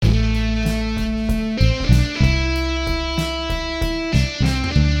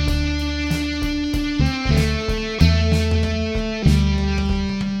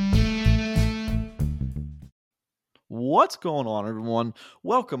What's going on, everyone?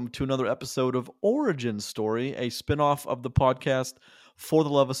 Welcome to another episode of Origin Story, a spinoff of the podcast For the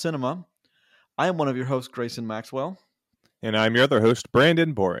Love of Cinema. I am one of your hosts, Grayson Maxwell. And I'm your other host,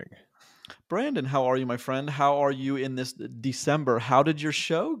 Brandon Boring. Brandon, how are you, my friend? How are you in this December? How did your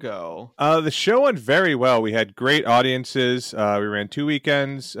show go? The show went very well. We had great audiences. We ran 2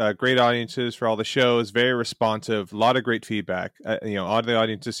 weekends, great audiences for all the shows, very responsive, a lot of great feedback. All the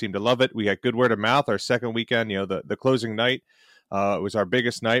audiences seemed to love it. We got good word of mouth. Our second weekend, the closing night was our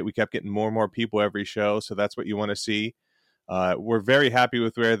biggest night. We kept getting more and more people every show, so that's what you want to see. We're very happy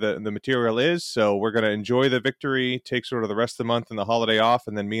with where the material is, so we're going to enjoy the victory, take sort of the rest of the month and the holiday off,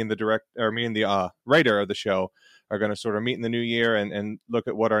 and then me and the writer of the show are going to sort of meet in the new year and look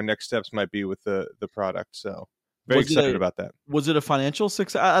at what our next steps might be with the product. So very excited about that. Was it a financial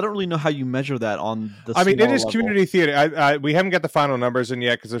success? I don't really know how you measure that on the I mean, it is level. community theater. We haven't got the final numbers in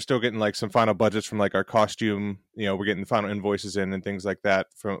yet because they're still getting like some final budgets from like our costume. We're getting the final invoices in and things like that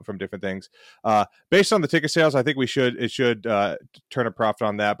from different things. Based on the ticket sales, I think it should turn a profit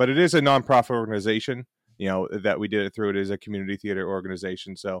on that. But it is a nonprofit organization, that we did it through. It is a community theater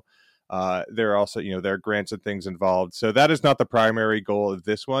organization. So there are also, there are grants and things involved. So that is not the primary goal of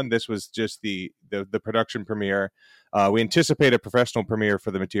this one. This was just the production premiere. We anticipate a professional premiere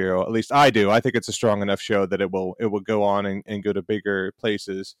for the material. At least I do. I think it's a strong enough show that it will go on and go to bigger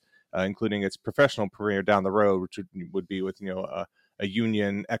places, including its professional premiere down the road, which would be with a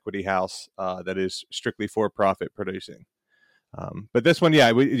union equity house that is strictly for profit producing. But this one,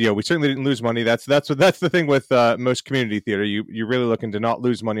 we certainly didn't lose money. That's the thing with most community theater. You're really looking to not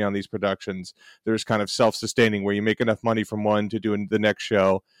lose money on these productions. There's kind of self-sustaining where you make enough money from one to do the next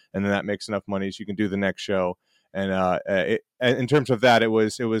show, and then that makes enough money so you can do the next show. And in terms of that, it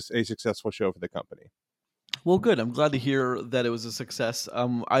was a successful show for the company. Well, good. I'm glad to hear that it was a success.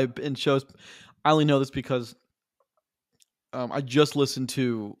 I've been shows. I only know this because I just listened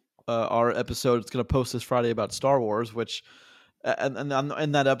to our episode. It's going to post this Friday about Star Wars, which. And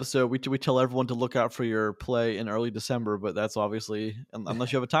in that episode, we tell everyone to look out for your play in early December, but that's obviously,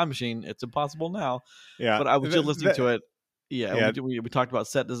 unless you have a time machine, it's impossible now. Yeah. But I was just listening to it. Yeah. We talked about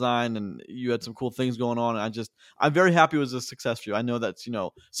set design, and you had some cool things going on. And I'm very happy it was a success for you. I know that,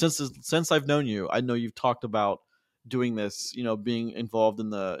 since I've known you, I know you've talked about doing this, being involved in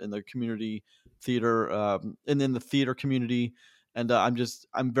the community theater, and in the theater community. And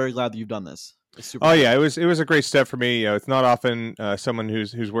I'm very glad that you've done this. Yeah, it was a great step for me. It's not often someone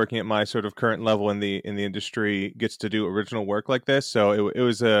who's working at my sort of current level in the industry gets to do original work like this. So it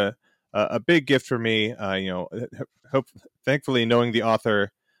was a big gift for me. Thankfully, knowing the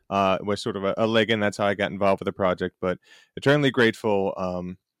author was sort of a leg in. That's how I got involved with the project. But eternally grateful.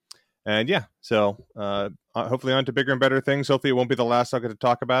 So hopefully on to bigger and better things. Hopefully it won't be the last I'll get to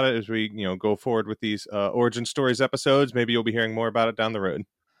talk about it as we go forward with these Origin Stories episodes. Maybe you'll be hearing more about it down the road.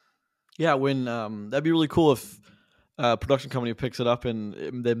 Yeah, when that'd be really cool if a production company picks it up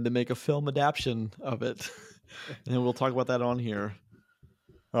and they make a film adaptation of it, and we'll talk about that on here.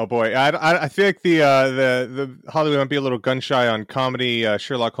 Oh boy, I feel like the Hollywood might be a little gun shy on comedy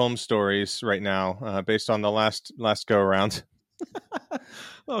Sherlock Holmes stories right now, based on the last go around.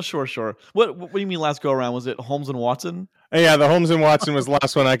 Oh, sure. What do you mean last go around? Was it Holmes and Watson? Yeah, the Holmes and Watson was the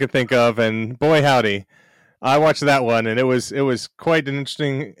last one I could think of, and boy howdy. I watched that one, and it was quite an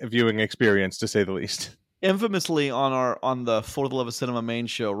interesting viewing experience, to say the least. Infamously, on the For the Love of Cinema main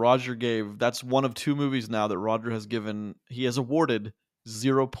show, Roger that's one of 2 movies now that Roger has awarded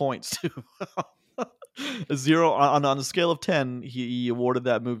 0 points to. 0 on a scale of 10, he awarded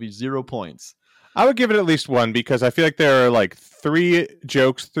that movie 0 points. I would give it at least 1 because I feel like there are like 3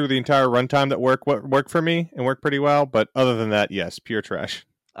 jokes through the entire runtime that work for me and work pretty well, but other than that, yes, pure trash.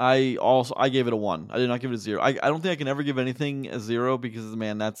 I gave it a 1. I did not give it a 0. I don't think I can ever give anything a 0 because,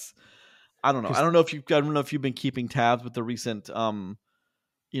 man, that's, I don't know. I don't know if you've been keeping tabs with the recent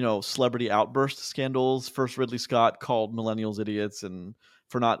celebrity outburst scandals. First, Ridley Scott called millennials idiots and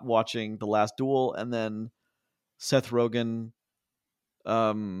for not watching The Last Duel, and then Seth Rogen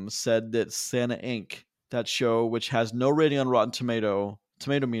said that Santa Inc., that show which has no rating on Rotten Tomato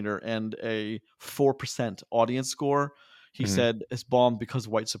meter and a 4% audience score, he said it's bombed because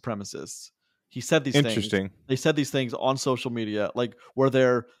of white supremacists. He said these things. They said these things on social media, like where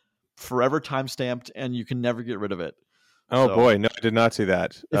they're forever time-stamped and you can never get rid of it. Oh, boy. No, I did not see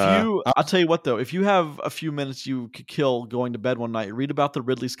that. I'll tell you what, though. If you have a few minutes you could kill going to bed one night, read about the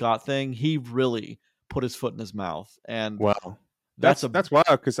Ridley Scott thing. He really put his foot in his mouth. And wow. That's wild,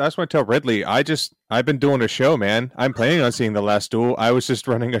 because I just want to tell Ridley, I've been doing a show, man. I'm planning on seeing The Last Duel. I was just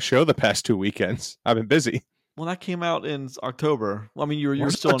running a show the past 2 weekends. I've been busy. Well, that came out in October. Well, I mean, you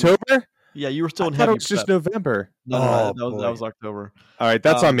were still October? Yeah, you were I still in thought it heavy was just prep. November. No, Oh that boy. was October. All right,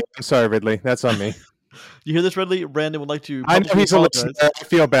 that's on Um, me. I'm sorry, Ridley. That's on me. you hear this, Ridley? Brandon would like to I know publicly he's a listener. apologize. I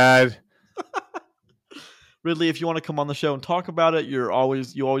feel bad. Ridley, if you want to come on the show and talk about it, you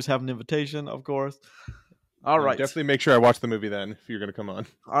always have an invitation, of course. All right. Definitely make sure I watch the movie then if you're going to come on.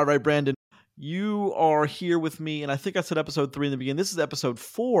 All right, Brandon. You are here with me, and I think I said episode 3 in the beginning. This is episode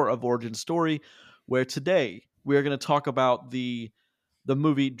 4 of Origin Story, where today we are going to talk about the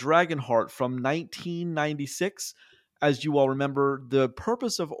movie Dragonheart from 1996. As you all remember, the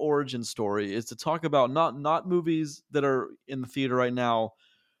purpose of Origin Story is to talk about not movies that are in the theater right now,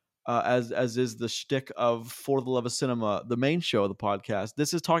 as is the shtick of For the Love of Cinema, the main show of the podcast.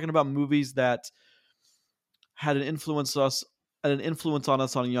 This is talking about movies that had an influence on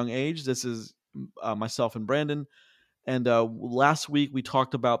us on a young age. This is myself and Brandon. And last week we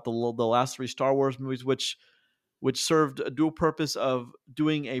talked about the last 3 Star Wars movies, which served a dual purpose of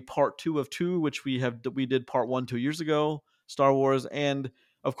doing a part 2 of 2, which we did part 1 2 years ago, Star Wars, and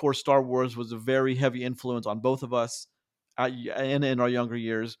of course Star Wars was a very heavy influence on both of us and in our younger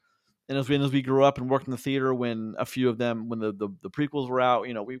years. And as we grew up and worked in the theater, when a few of them, when the prequels were out,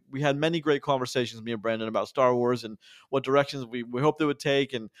 we had many great conversations, me and Brandon, about Star Wars and what directions we hoped they would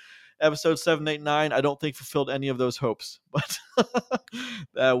take. And episode 7, 8, 9, I don't think fulfilled any of those hopes, but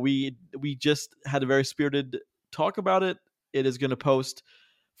we just had a very spirited talk about it. It is going to post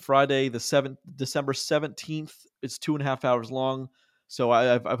Friday, December 17th. It's 2.5 hours long. So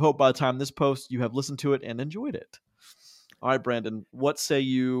I hope by the time this posts, you have listened to it and enjoyed it. All right, Brandon, what say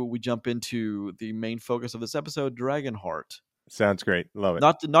we jump into the main focus of this episode, Dragonheart? Sounds great. Love it.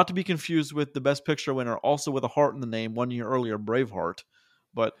 Not to be confused with the Best Picture winner, also with a heart in the name, 1 year earlier, Braveheart,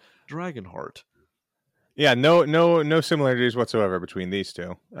 but Dragonheart. Yeah, no similarities whatsoever between these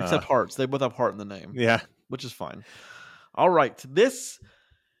two. Except hearts. They both have heart in the name. Yeah. Which is fine. All right. This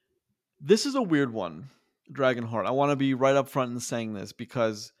is a weird one, Dragonheart. I want to be right up front in saying this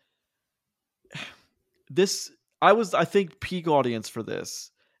because I was, I think, peak audience for this.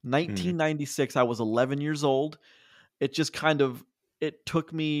 1996, I was 11 years old. It just it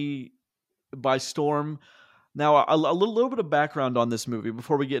took me by storm. Now, a little bit of background on this movie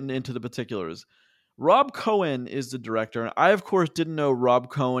before we get into the particulars. Rob Cohen is the director, and I, of course, didn't know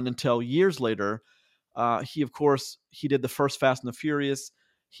Rob Cohen until years later. He did the first Fast and the Furious.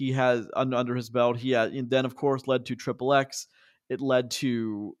 He has under his belt. And then, of course, led to Triple X. It led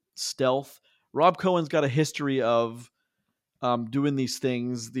to Stealth. Rob Cohen's got a history of doing these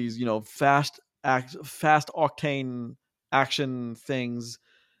things, these fast octane action things,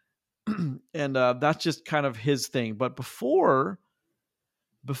 and that's just kind of his thing. But before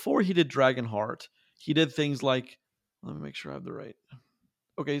he did Dragonheart, he did things like, let me make sure I have the right.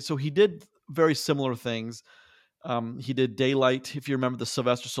 Okay, so he did very similar things. He did Daylight. If you remember the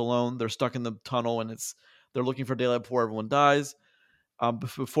Sylvester Stallone, they're stuck in the tunnel and they're looking for daylight before everyone dies.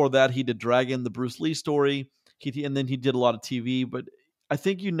 Before that, he did Dragon, the Bruce Lee story. And then he did a lot of TV. But I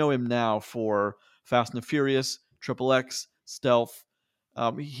think you know him now for Fast and the Furious, Triple X, Stealth.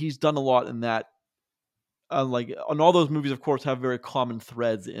 He's done a lot in that. And all those movies, of course, have very common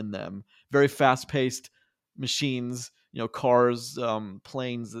threads in them. Very fast-paced machines, cars,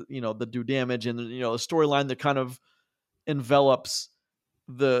 planes, that do damage, and a storyline that kind of envelops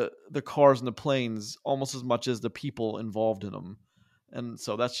the cars and the planes almost as much as the people involved in them. And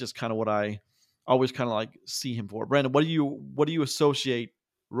so that's just kind of what I always kind of like see him for. Brandon, what do you associate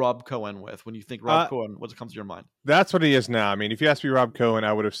Rob Cohen with when you think Rob Cohen? What comes to your mind? That's what he is now. I mean, if you asked me Rob Cohen,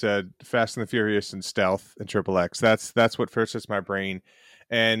 I would have said Fast and the Furious and Stealth and Triple X. That's what first hits my brain.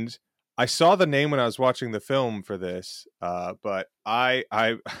 And I saw the name when I was watching the film for this, but I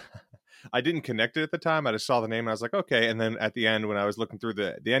I didn't connect it at the time. I just saw the name and I was like, okay. And then at the end, when I was looking through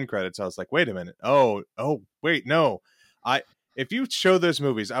the end credits, I was like, wait a minute. Oh, wait, no. If you show those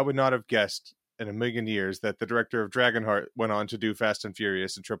movies, I would not have guessed in a million years that the director of Dragonheart went on to do Fast and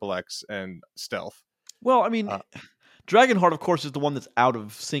Furious and Triple X and Stealth. Well, I mean, Dragonheart, of course, is the one that's out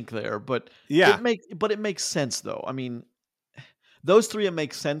of sync there, but yeah, it makes sense though. I mean, those 3 it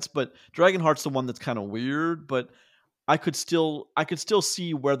makes sense, but Dragonheart's the one that's kind of weird. But I could still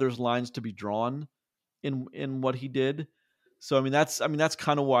see where there's lines to be drawn in what he did. So that's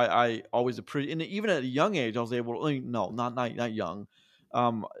kind of why I always appreciate. And even at a young age, I was able to. No, not young.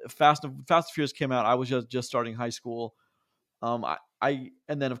 Fast and Furious came out. I was just starting high school. And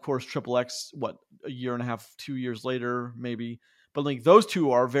then of course Triple X. What, a year and a half, 2 years later, maybe. But like those 2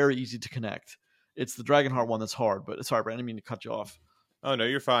 are very easy to connect. It's the Dragonheart one that's hard. But sorry, Brandon, I didn't mean to cut you off. Oh no,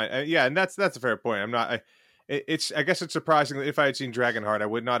 you're fine. Yeah, and that's a fair point. I'm not. I guess it's surprising that if I had seen Dragonheart, I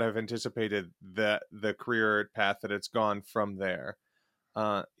would not have anticipated the career path that it's gone from there.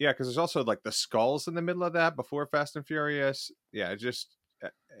 Yeah, because there's also like the skulls in the middle of that before Fast and Furious. Yeah, just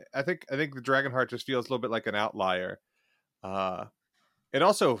I think the Dragonheart just feels a little bit like an outlier. Uh, it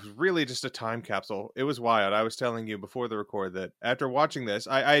also was really just a time capsule. It was wild. I was telling you before the record that after watching this,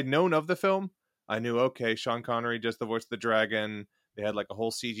 I had known of the film. I knew, okay, Sean Connery does the voice of the dragon. They had like a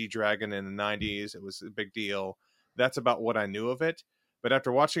whole CG dragon in the 90s. It was a big deal. That's about what I knew of it. But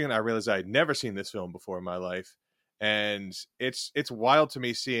after watching it, I realized I had never seen this film before in my life. And it's wild to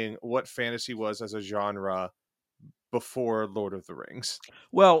me seeing what fantasy was as a genre before Lord of the Rings.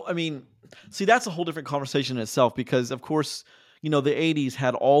 Well, I mean, see, that's a whole different conversation in itself because, of course, the '80s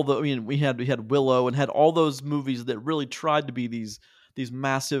had all the. I mean, we had Willow and had all those movies that really tried to be these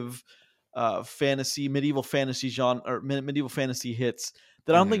massive medieval fantasy genre or medieval fantasy hits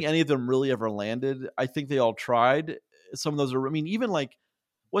that I don't Hmm. think any of them really ever landed. I think they all tried. Some of those are. I mean, even like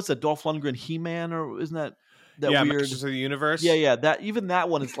what's that Dolph Lundgren He-Man, or isn't that Yeah, weird? Masters of the Yeah, Universe. yeah, that even that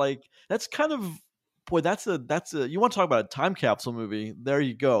one is like that's kind of boy, that's a you want to talk about a time capsule movie. There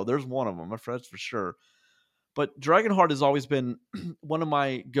you go. There's one of them, that's for sure. But Dragonheart has always been one of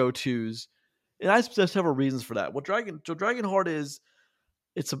my go-tos, and I have several reasons for that. Dragonheart is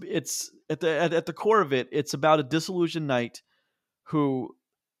it's at the core of it, it's about a disillusioned knight who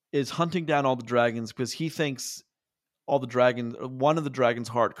is hunting down all the dragons because he thinks all the dragons one of the dragon's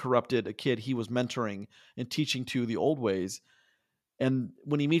heart corrupted a kid he was mentoring and teaching to the old ways. And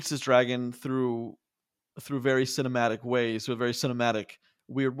when he meets this dragon through very cinematic ways, through a very cinematic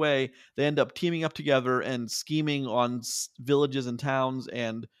weird way, they end up teaming up together and scheming on villages and towns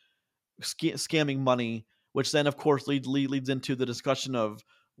and scamming money, which then of course leads into the discussion of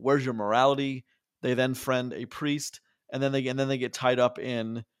where's your morality. They then friend a priest, and then they get tied up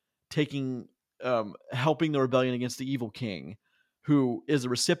in taking helping the rebellion against the evil king, who is a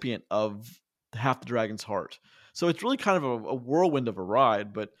recipient of half the dragon's heart. So it's really kind of a whirlwind of a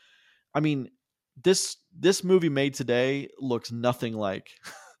ride. But I mean, this movie made today looks nothing like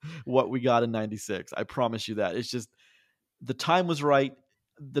what we got in '96. I promise you that. It's just the time was right.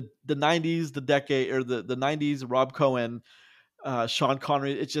 The '90s, the decade or the '90s, Rob Cohen, Sean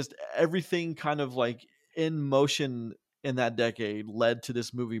Connery. It's just everything kind of like in motion in that decade led to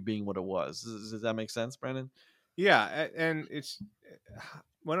this movie being what it was. Does that make sense, Brandon? Yeah, and it's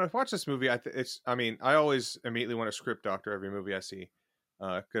when I watch this movie, it's. I mean, I always immediately want to script doctor every movie I see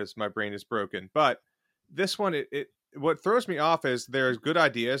because my brain is broken. But this one, it what throws me off is there's good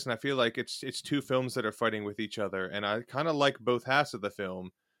ideas, and I feel like it's two films that are fighting with each other, and I kind of like both halves of the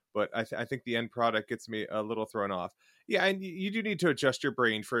film, but I think the end product gets me a little thrown off. Yeah, and you do need to adjust your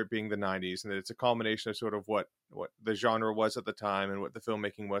brain for it being the '90s, and that it's a culmination of sort of what the genre was at the time and what the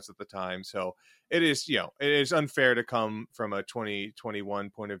filmmaking was at the time. So it is, it is unfair to come from a 2021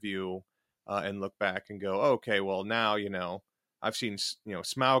 point of view and look back and go, oh, okay, well now I've seen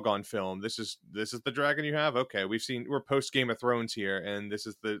Smaug on film. This is the dragon you have. Okay, we're post Game of Thrones here, and this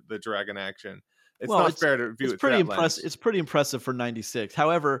is the dragon action. It's Well, not it's fair to view it's it through pretty that impressive. lens. It's pretty impressive for '96.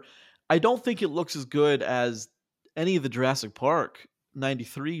 However, I don't think it looks as good as any of the Jurassic Park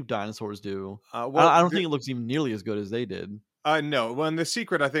 '93 dinosaurs do. Well, I don't think it looks even nearly as good as they did. no. Well, and the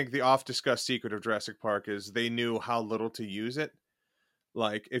secret, I think, the oft discussed secret of Jurassic Park is they knew how little to use it.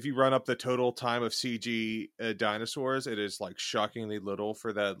 Like, if you run up the total time of CG dinosaurs, it is like shockingly little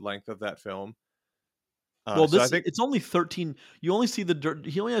for the length of that film. Well, So I this think, it's only 13. You only see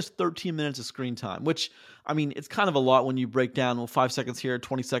he only has 13 minutes of screen time, which I mean, it's kind of a lot when you break down 5 seconds here,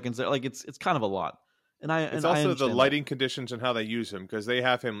 20 seconds there. Like it's kind of a lot, and I it's and I also the understand that. lighting conditions and how they use him, because they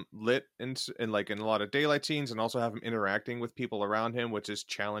have him lit in like in a lot of daylight scenes, and also have him interacting with people around him, which is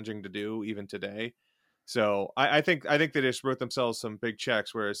challenging to do even today. So I think they just wrote themselves some big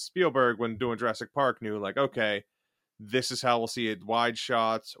checks. Whereas Spielberg, when doing Jurassic Park, knew like, okay, this is how we'll see it: wide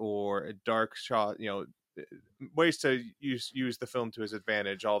shots or a dark shot. Ways to use the film to his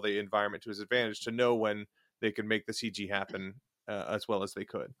advantage, all the environment to his advantage, to know when they could make the CG happen as well as they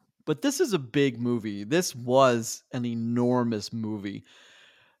could. But this is a big movie. This was an enormous movie.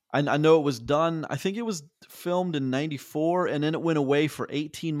 I know it was done. I think it was filmed in '94, and then it went away for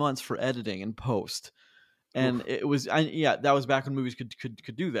 18 months for editing and post. And Oof. it was, yeah, that was back when movies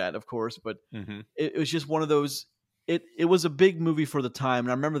could do that, of course. But Hmm. it was just one of those. It was a big movie for the time,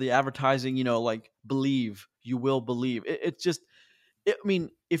 and I remember the advertising. Like believe, you will believe. It's just. I mean,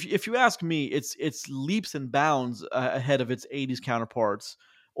 if you ask me, it's leaps and bounds ahead of its '80s counterparts,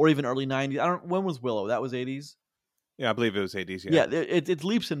 or even early '90s. I don't. When was Willow? That was '80s. Yeah, I believe it was '80s. Yeah. Yeah, it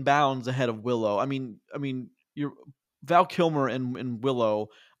leaps and bounds ahead of Willow. I mean, you're Val Kilmer in Willow.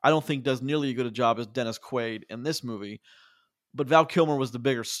 I don't think does nearly as good a job as Dennis Quaid in this movie. but Val Kilmer was the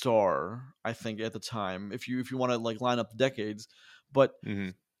bigger star, I think, at the time. If you want to like line up the decades, but Hmm.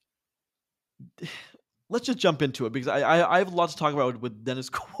 let's just jump into it because I have a lot to talk about with Dennis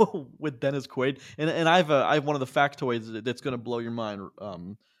with Dennis Quaid, and I have one of the factoids that's going to blow your mind,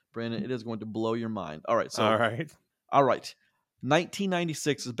 Brandon. It is going to blow your mind. All right, All so right. all right,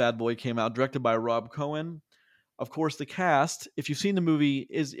 1996's Bad Boy came out, directed by Rob Cohen. Of course, the cast, if you've seen the movie,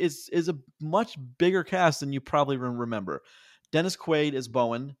 is a much bigger cast than you probably remember. Dennis Quaid as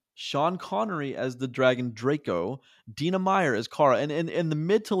Bowen, Sean Connery as the dragon Draco, Dina Meyer as Kara, and in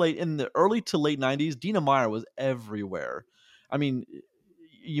the in the early to late '90s, Dina Meyer was everywhere. I mean,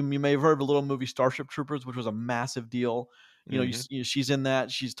 you may have heard of the little movie Starship Troopers, which was a massive deal. Hmm. She's in that.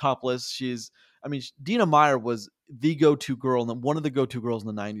 She's topless. I mean, Dina Meyer was the go-to girl, and one of the go-to girls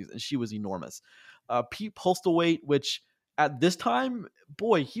in the '90s, and she was enormous. Pete Postlethwaite, which at this time,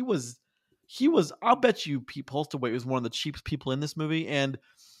 boy, he was. I'll bet you Pete Postlethwaite was one of the cheapest people in this movie, and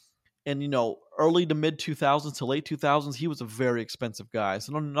early to mid 2000s to late 2000s, he was a very expensive guy.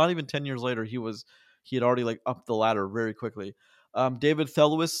 So not even 10 years later, he had already like upped the ladder very quickly. David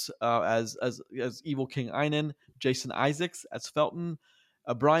Thewlis as Evil King Einan, Jason Isaacs as Felton,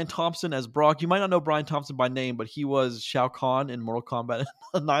 Brian Thompson as Brock. You might not know Brian Thompson by name, but he was Shao Kahn in Mortal Kombat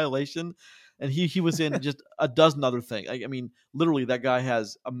Annihilation, and he was in just a dozen other things. I mean, literally, that guy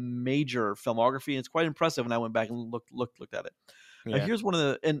has a major filmography, and it's quite impressive. When I went back and looked at it, Yeah. here's one of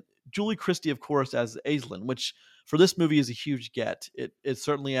the and Julie Christie, of course, as Aislinn, which for this movie is a huge get. It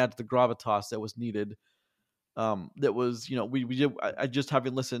certainly adds the gravitas that was needed. That was we did. I just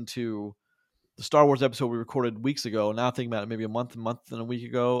having listened to the Star Wars episode we recorded weeks ago. Now thinking about it, maybe a month and a week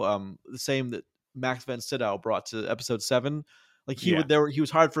ago. The same that Max Van Sydow brought to episode 7. Like Yeah. he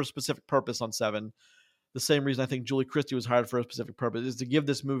was hired for a specific purpose on 7. The same reason I think Julie Christie was hired for a specific purpose is to give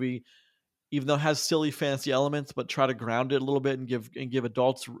this movie, even though it has silly fantasy elements, but try to ground it a little bit and give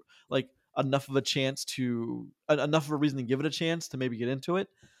adults like enough of a chance to enough of a reason to give it a chance to maybe get into it.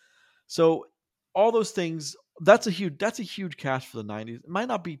 So all those things, that's a huge cast for the '90s. It might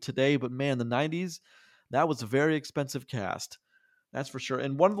not be today, but man, the '90s, that was a very expensive cast. That's for sure.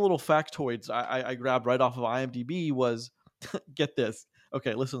 And one of the little factoids I grabbed right off of IMDb was get this.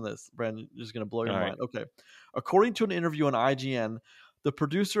 Okay, listen to this, Brandon. This is going to blow your All right. mind. Okay. According to an interview on IGN, the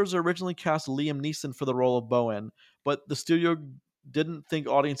producers originally cast Liam Neeson for the role of Bowen, but the studio didn't think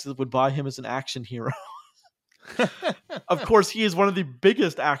audiences would buy him as an action hero. Of course, he is one of the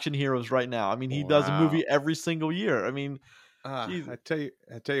biggest action heroes right now. I mean, he does a movie Wow. every single year. I mean, geez, I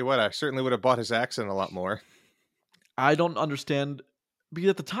tell you what, I certainly would have bought his accent a lot more. I don't understand because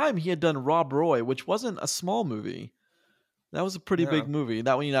at the time he had done Rob Roy, which wasn't a small movie. That was a pretty big No. movie.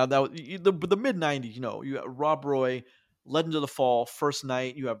 That one, that was the mid '90s. You have Rob Roy, Legend of the Fall, First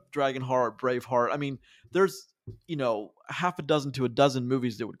Night. You have DragonHeart, Braveheart. I mean, there's half a dozen to a dozen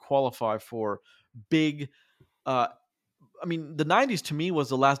movies that would qualify for big. Uh, I mean, the '90s to me was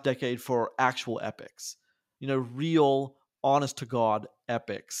the last decade for actual epics. Real, honest to God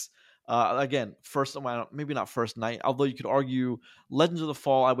epics. Again, well, maybe not First Night, although you could argue Legends of the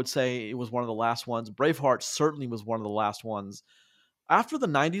Fall. I would say it was one of the last ones. Braveheart certainly was one of the last ones. After the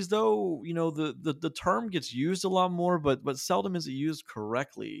 '90s, though, the term gets used a lot more, but seldom is it used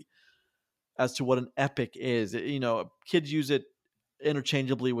correctly as to what an epic is. Kids use it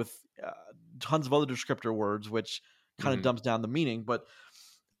interchangeably with tons of other descriptor words, which kind of Hmm. dumps down the meaning. But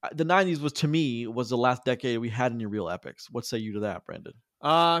the '90s was to me was the last decade we had any real epics. What say you to that, Brandon?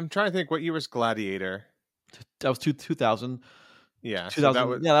 I'm trying to think what year was Gladiator. That was 2000. Yeah, so that 2000.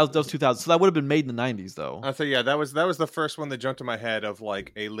 was. Yeah, that was 2000. So that would have been made in the '90s, though. I thought, yeah, that was the first one that jumped to my head of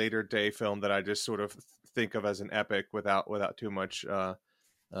like a later day film that I just sort of think of as an epic without too much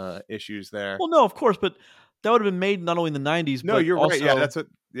issues there. Well, no, of course, but that would have been made not only in the '90s, No, but you're right. Yeah, also that's what.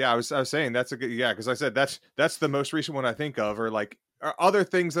 Yeah, I was saying that's a good. Yeah, because I said that's the most recent one I think of, or like other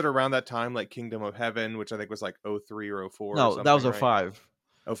things that are around that time, like Kingdom of Heaven, which I think was like '03 or '04 or no, that was something, right?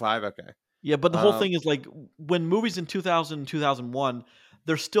 '05. '05. Okay. Yeah, but the whole Um. thing is like when movies in 2000, 2001,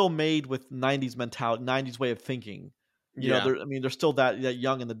 they're still made with '90s mentality, '90s way of thinking. Yeah. They're still that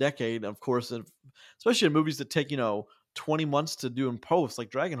young in the decade, of course, and especially in movies that take 20 months to do in post, like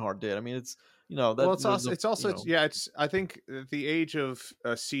Dragonheart did. I mean, it's Well, that there's a it's also yeah, it's I think the age of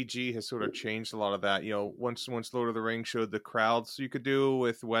CG has sort of changed a lot of that. Once Lord of the Rings showed the crowds you could do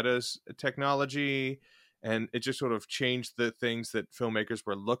with Weta's technology, and it just sort of changed the things that filmmakers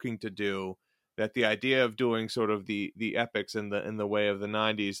were looking to do. That the idea of doing sort of the epics in the way of the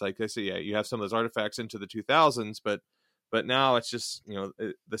 '90s, like I say, yeah, you have some of those artifacts into the 2000s, but now it's just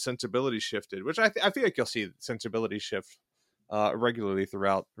the sensibility shifted, which I feel like you'll see sensibility shift regularly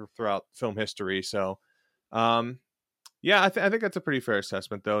throughout film history. So, um, Yeah, I think that's a pretty fair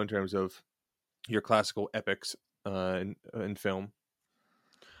assessment, though, in terms of your classical epics in film.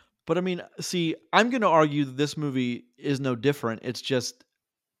 But I mean, see, I'm going to argue that this movie is no different. It's just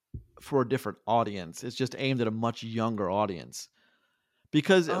for a different audience. It's just aimed at a much younger audience.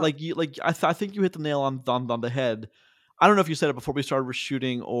 Because Uh, I think you hit the nail on the head. I don't know if you said it before we started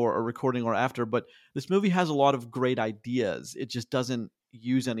shooting or recording or after, but this movie has a lot of great ideas. It just doesn't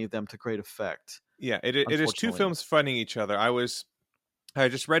use any of them to great effect, yeah, it is two unfortunately. films fighting each other. I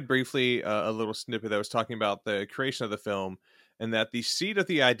just read briefly a little snippet that was talking about the creation of the film, and that the seed of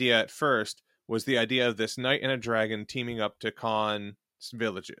the idea at first was the idea of this knight and a dragon teaming up to con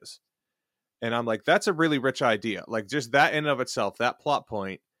villages. And I'm like, that's a really rich idea. Like, just that in and of itself, that plot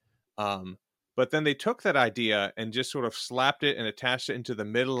point. Um, but then they took that idea and just sort of slapped it and attached it into the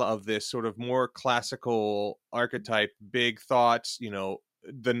middle of this sort of more classical archetype, big thoughts,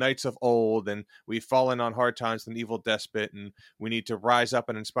 the knights of old, and we've fallen on hard times with an evil despot, and we need to rise up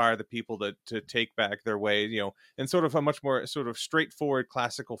and inspire the people to take back their way, and sort of a much more sort of straightforward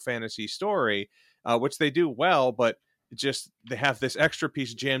classical fantasy story, which they do well, but just they have this extra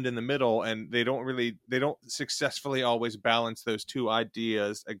piece jammed in the middle, and they don't successfully always balance those two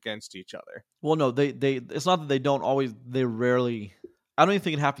ideas against each other. Well, no, they it's not that they don't always, they rarely, I don't even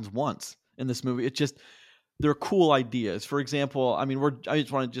think it happens once in this movie. It's just they're cool ideas. For example, I mean, I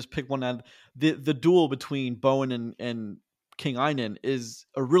just want to just pick one out. The duel between Bowen and King Einan is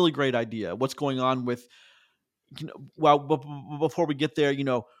a really great idea. What's going on with, well, before we get there,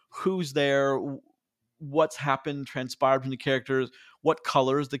 who's there, what's happened, transpired between the characters, what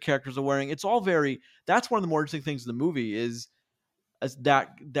colors the characters are wearing. It's all very. That's one of the more interesting things in the movie is as that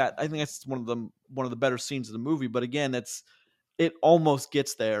I think that's one of the better scenes of the movie. But again, it almost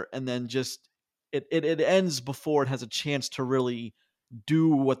gets there and then just it ends before it has a chance to really do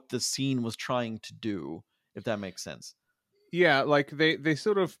what the scene was trying to do, if that makes sense. Yeah, like they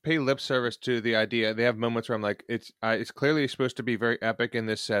sort of pay lip service to the idea. They have moments where I'm like, it's clearly supposed to be very epic in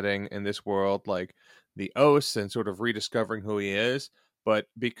this setting, in this world, like the oaths and sort of rediscovering who he is. But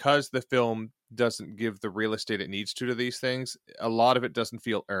because the film doesn't give the real estate it needs to these things, a lot of it doesn't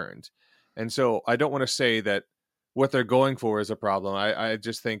feel earned. And so I don't want to say that what they're going for is a problem. I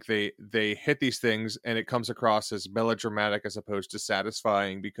just think they hit these things and it comes across as melodramatic as opposed to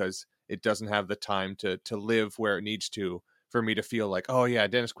satisfying, because it doesn't have the time to live where it needs to for me to feel like, oh yeah,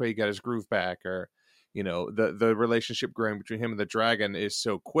 Dennis Quaid got his groove back, or the relationship growing between him and the dragon is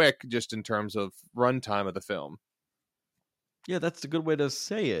so quick, just in terms of runtime of the film. Yeah, that's a good way to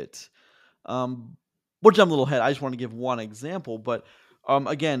say it. Um, we'll jump a little ahead. I just want to give one example, but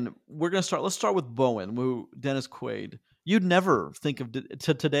again, Let's start with Bowen, who Dennis Quaid. You'd never think of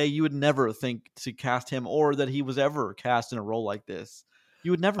to today. You would never think to cast him, or that he was ever cast in a role like this.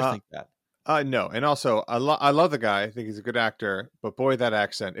 You would never Uh, think that. no, and also I love the guy. I think he's a good actor, but boy, that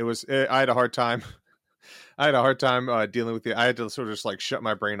accent. I had a hard time. I had a hard time dealing with I had to sort of just like shut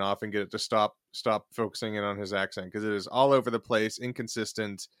my brain off and get it to stop focusing in on his accent, because it is all over the place,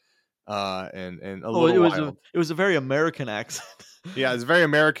 inconsistent, and a Oh, little wild. it was a very American accent. Yeah, it's very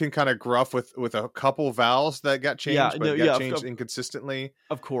American, kind of gruff, with a couple vowels that got Yeah, changed, but no, it got yeah, changed inconsistently.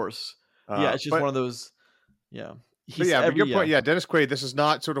 of course. Yeah, Uh, it's just but one of those. Yeah, but he's yeah, but every your point, yeah. yeah, Dennis Quaid. This is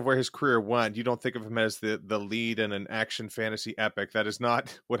not sort of where his career went. You don't think of him as the lead in an action fantasy epic. That is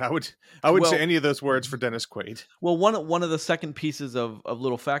not what I would say Well, any of those words for Dennis Quaid. one of the second pieces of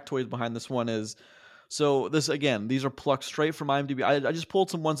little factoids behind this one is, so this again, these are plucked straight from IMDb. I just pulled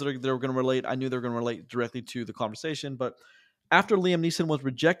some ones that are going to relate. I knew they were going to relate directly to the conversation, but after Liam Neeson was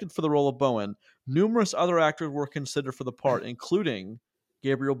rejected for the role of Bowen, numerous other actors were considered for the part, including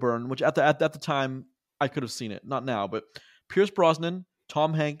Gabriel Byrne, which at the time I could have seen it, not now, but Pierce Brosnan,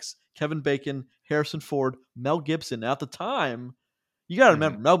 Tom Hanks, Kevin Bacon, Harrison Ford, Mel Gibson. Now, at the time, you got to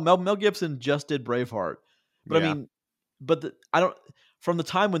Hmm. remember Mel Gibson just did Braveheart, but I Yeah, mean, I don't, from the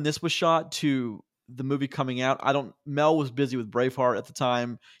time when this was shot to the movie coming out, I don't. Mel was busy with Braveheart at the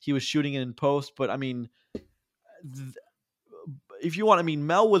time. He was shooting it in post, but I mean, th- if you want, I mean,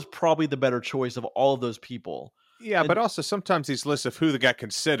 Mel was probably the better choice of all of those people. yeah, but And also sometimes these lists of who that got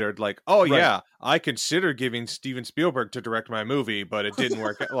considered, like, oh right, yeah, I considered giving Steven Spielberg to direct my movie, but it didn't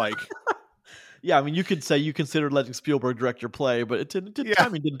work. Like, yeah, I mean, you could say you considered letting Spielberg direct your play, but yeah,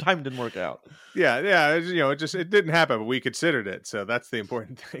 timing didn't work out. yeah, it didn't happen, but we considered it, so that's the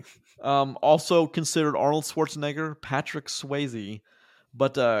important thing. Also considered Arnold Schwarzenegger, Patrick Swayze,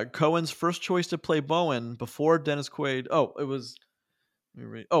 but Cohen's first choice to play Bowen before Dennis Quaid. Oh, it was. Let me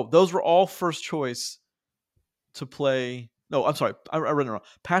read. Oh, those were all first choice to play. No, I'm sorry, I read it wrong.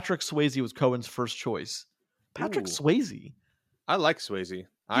 Patrick Swayze was Cohen's first choice. Patrick Ooh, Swayze. I like Swayze. Yeah,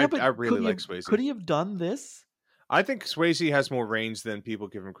 I but really like Swayze. could he have done this? I think Swayze has more range than people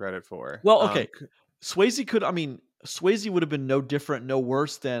give him credit for. Well, okay, Swayze would have been no different, no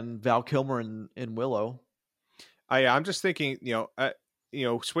worse than Val Kilmer in Willow. I'm just thinking,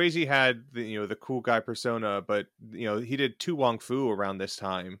 Swayze had the cool guy persona, but he did Tu Wong Fu around this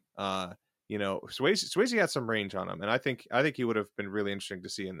time. Swayze had some range on him, and I think he would have been really interesting to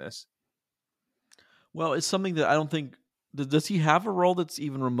see in this. Well, it's something that I don't think. Does he have a role that's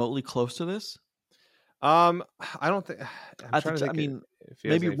even remotely close to this? I don't think. I'm At trying to I think mean, if he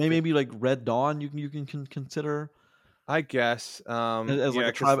has anything. maybe like Red Dawn. You can consider I guess. as like Yeah,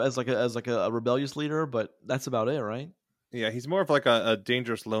 a because tribe, as like a rebellious leader, but that's about it, right? yeah, he's more of like a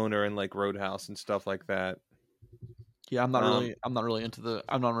dangerous loner in like Roadhouse and stuff like that. Yeah, Um, I'm not really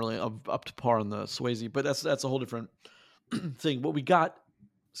up to par on the Swayze, but that's a whole different thing. What we got,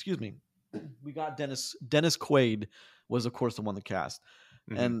 excuse me, we got Dennis Quaid was of course the one that cast,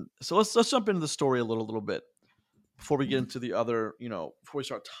 mhm. and so let's jump into the story a little bit before we get into the other, before we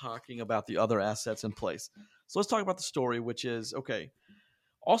start talking about the other assets in place. So let's talk about the story, which is okay.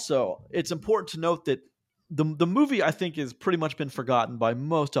 Also, it's important to note that the movie I think has pretty much been forgotten by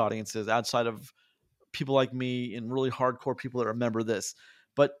most audiences outside of people like me and really hardcore people that remember this.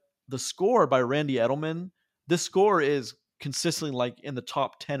 But the score by Randy Edelman, this score is consistently like in the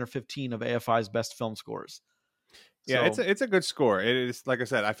top 10 or 15 of AFI's best film scores. Yeah, So it's a good score. It is, like I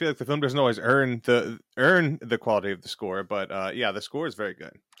said, I feel like the film doesn't always earn the quality of the score, but yeah, the score is very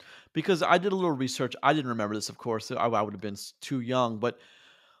good. because I did a little research, I didn't remember this, of course. I would have been too young, but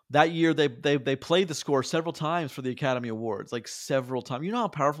that year they played the score several times for the Academy Awards, like several times. You know how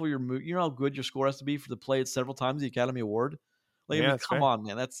powerful you know how good your score has to be for to play it several times the Academy Award. Like I Yeah, mean, that's come fair. on,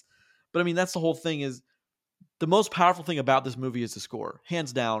 man. But I mean that's the whole thing. Is the most powerful thing about this movie is the score,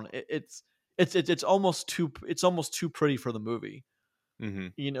 hands down. It's almost too pretty for the movie. Hmm.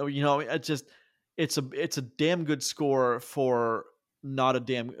 It's a damn good score for not a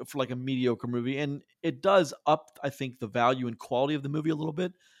damn for like a mediocre movie, and it does up I think the value and quality of the movie a little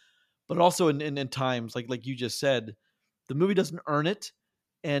bit, but also in times like you just said, the movie doesn't earn it,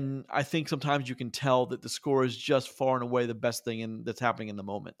 and I think sometimes you can tell that the score is just far and away the best thing that's happening in the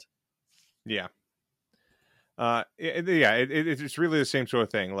moment. Yeah. Yeah, it's really the same sort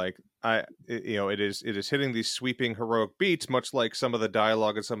of thing. Like it is hitting these sweeping heroic beats, much like some of the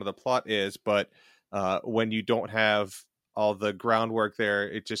dialogue and some of the plot is. But when you don't have all the groundwork there,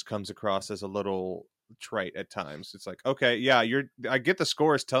 it just comes across as a little trite at times. It's like, okay, yeah, I get the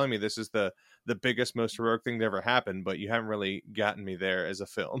score is telling me this is the biggest, most heroic thing that ever happened, but you haven't really gotten me there as a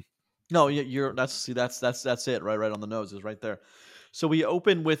film. No, you're that's it, right on the nose is right there. So we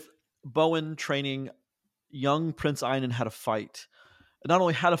open with Bowen training young Prince Einan how to fight. Not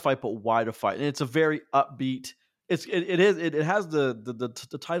only how to fight, but why to fight. And it's a very upbeat. It has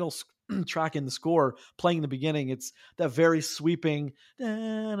the title track in the score playing in the beginning. It's that very sweeping.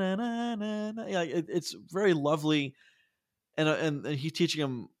 Yeah, it's very lovely, and he's teaching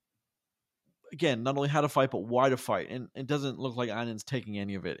him again not only how to fight but why to fight. And it doesn't look like Einan's taking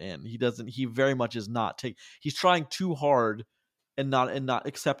any of it in. He doesn't. He very much is not take. He's trying too hard and not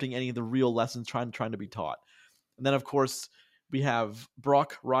accepting any of the real lessons trying to be taught. And then of course we have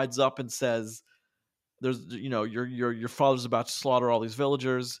Brock rides up and says, "There's your father's about to slaughter all these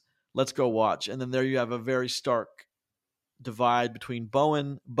villagers. Let's go watch." And then there you have a very stark divide between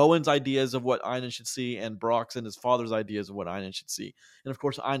Bowen's ideas of what Einan should see and Brock's and his father's ideas of what Einan should see. And of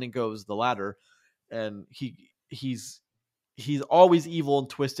course Einan goes the latter, and he's always evil and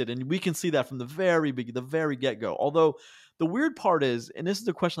twisted, and we can see that from the very get-go. Although the weird part is, and this is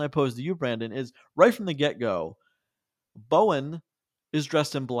the question I posed to you, Brandon, is right from the get-go, Bowen is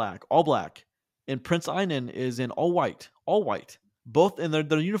dressed in black, all black, and Prince Einan is in all white, all white. Both and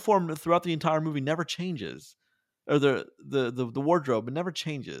their uniform throughout the entire movie never changes, or the wardrobe it never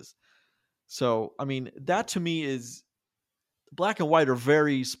changes. So I mean, that to me is black and white are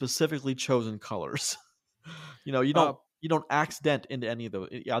very specifically chosen colors. You Uh, you don't accident into any of those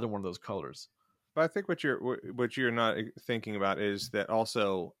either one of those colors. But I think what you're not thinking about is that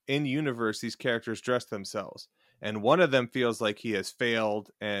also in universe these characters dress themselves, and one of them feels like he has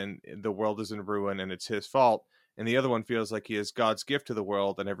failed and the world is in ruin and it's his fault, and the other one feels like he is God's gift to the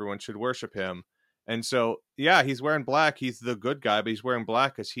world and everyone should worship him. And so, yeah, he's wearing black. He's the good guy, but he's wearing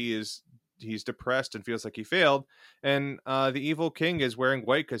black because he's depressed and feels like he failed. And the evil king is wearing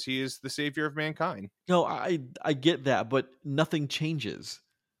white because he is the savior of mankind. No, I get that, but nothing changes.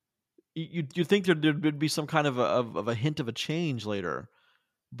 You think there'd be some kind of a hint of a change later,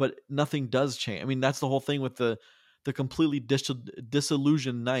 but nothing does change. I mean, that's the whole thing with the completely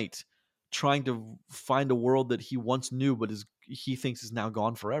disillusioned knight trying to find a world that he once knew, but he thinks is now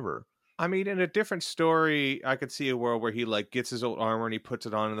gone forever. I mean, in a different story, I could see a world where he like gets his old armor and he puts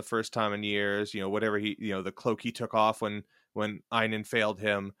it on in the first time in years. Whatever the cloak he took off when Einon failed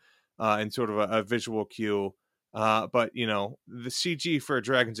him, and sort of a visual cue. But the CG for a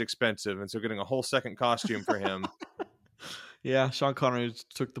dragon's expensive, and so getting a whole second costume for him. Yeah, Sean Connery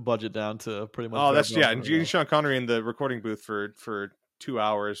took the budget down to pretty much Oh, bare that's yeah, bones and right getting now. Sean Connery in the recording booth for 2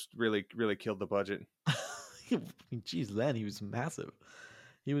 hours really killed the budget. Jeez, then he was massive.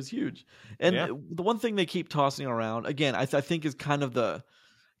 He was huge. And Yeah. the one thing they keep tossing around again, I think is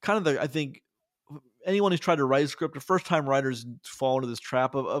I think anyone who's tried to write a script, or first time writers fall into this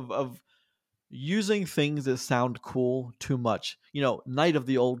trap of using things that sound cool too much. Knight of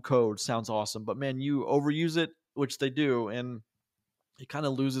the Old Code sounds awesome, but man, you overuse it, which they do, and it kind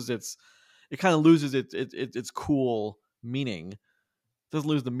of loses its cool meaning. It doesn't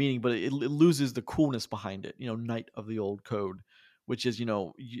lose the meaning, but it loses the coolness behind it. Knight of the Old Code, which is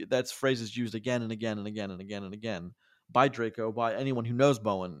that's phrases used again and again and again and again and again by Draco, by anyone who knows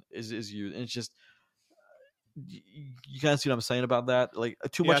Bowen is used, and it's just you kind of see what I'm saying about that. Like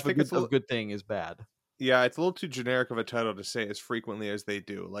too Yeah, much I of a think it's good thing is bad. yeah, it's a little too generic of a title to say as frequently as they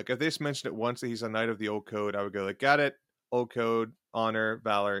do. Like if they just mentioned it once that he's a knight of the old code, I would go like, got it, old code, honor,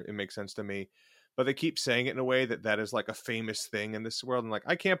 valor. It makes sense to me. But they keep saying it in a way that is like a famous thing in this world, and like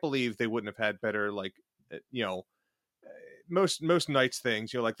I can't believe they wouldn't have had better like most Knights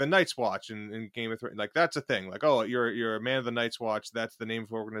things, like the Night's Watch in Game of Thrones, like that's a thing. Like, oh, you're a man of the Night's Watch. That's the name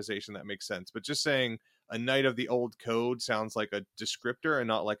of an organization. That makes sense. But just saying a Knight of the Old Code sounds like a descriptor and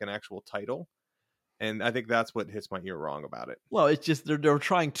not like an actual title. And I think that's what hits my ear wrong about it. Well, it's just they're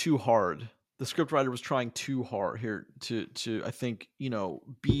trying too hard. The scriptwriter was trying too hard here to I think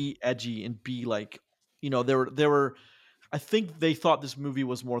be edgy and be like they were. I think they thought this movie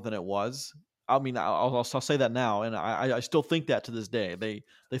was more than it was. I mean, I'll say that now, and I still think that to this day. They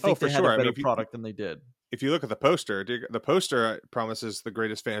Oh, think for they had a sure. I mean, better product than they did. if you look at the poster promises the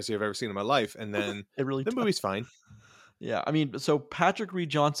greatest fantasy I've ever seen in my life, and then It really the does. movie's fine. Yeah, I mean, so Patrick Reed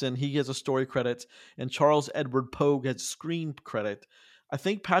Johnson, he gets a story credit, and Charles Edward Poe gets screen credit. I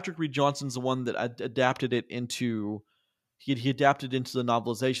think Patrick Reed Johnson's the one that adapted it into. He adapted into the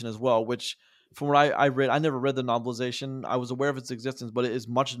novelization as well, which from what I read, I never read the novelization. I was aware of its existence, but it is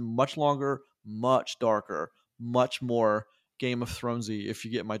much longer, much darker, much more Game of Thronesy. If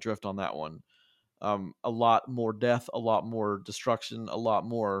you get my drift on that one, a lot more death, a lot more destruction, a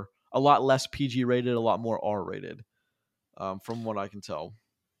lot less PG rated, a lot more R rated. From what I can tell.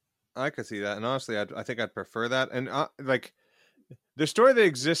 I could see that, and honestly, I think I'd prefer that. And like the story that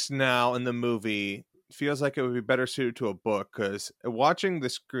exists now in the movie feels like it would be better suited to a book, because watching the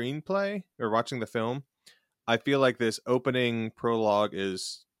screenplay or watching the film, I feel like this opening prologue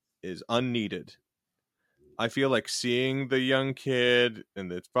is unneeded. I feel like seeing the young kid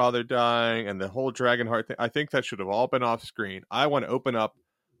and its father dying and the whole DragonHeart thing, I think that should have all been off screen. I want to open up,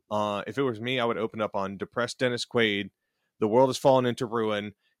 if it was me, I would open up on depressed Dennis Quaid. The world has fallen into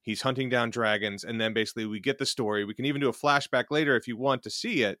ruin. He's hunting down dragons, and then basically we get the story. We can even do a flashback later if you want to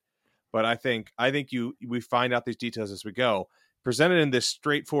see it. But I think we find out these details as we go. Presented in this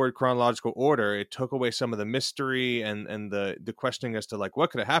straightforward chronological order, it took away some of the mystery and the questioning as to like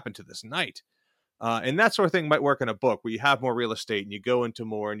what could have happened to this knight. And that sort of thing might work in a book where you have more real estate and you go into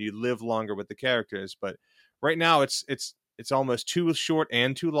more and you live longer with the characters. But right now it's almost too short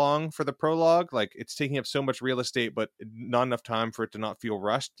and too long for the prologue. Like it's taking up so much real estate, but not enough time for it to not feel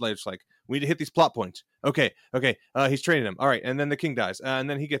rushed. Like it's like, we need to hit these plot points. Okay. He's training him. All right. And then the king dies. And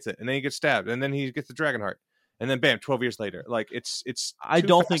then he gets it. And then he gets stabbed. And then he gets the DragonHeart. And then bam, 12 years later. Like it's I too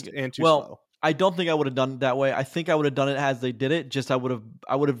don't fast think and too well, slow. I don't think I would have done it that way. I think I would have done it as they did it. Just I would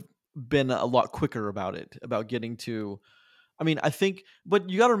have been a lot quicker about it, about getting to. I mean, I think,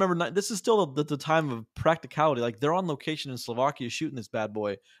 but you got to remember, this is still the time of practicality. Like they're on location in Slovakia shooting this bad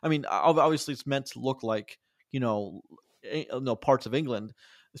boy. I mean, obviously it's meant to look like parts of England,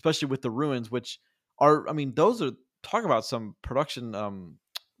 especially with the ruins, which are. I mean, those are talk about some production.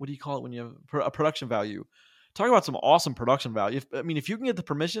 What do you call it when you have a production value? Talk about some awesome production value. If you can get the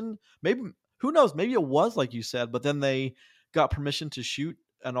permission, maybe who knows? Maybe it was like you said, but then they got permission to shoot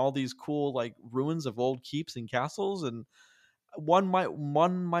and all these cool like ruins of old keeps and castles, and one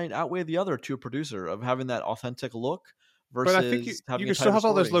might outweigh the other to a producer of having that authentic look But I think versus you having a can still tighter have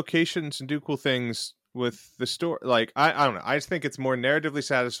all those story. locations and do cool things with the story. Like I don't know. I just think it's more narratively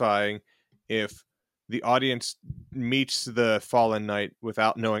satisfying if the audience meets the fallen knight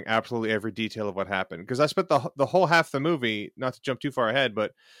without knowing absolutely every detail of what happened. Because I spent the whole half of the movie, not to jump too far ahead,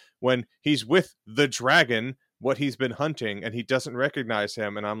 but when he's with the dragon, what he's been hunting, and he doesn't recognize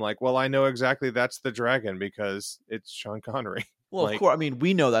him, and I'm like, well, I know exactly that's the dragon because it's Sean Connery. Well, of Like, course. I mean,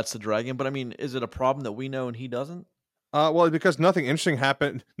 we know that's the dragon, but I mean, is it a problem that we know and he doesn't? well, because nothing interesting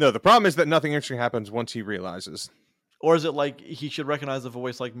happened. No, the problem is that nothing interesting happens once he realizes. Or is it like he should recognize the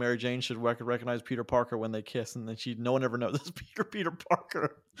voice, like Mary Jane should recognize Peter Parker when they kiss, and then no one ever knows this is Peter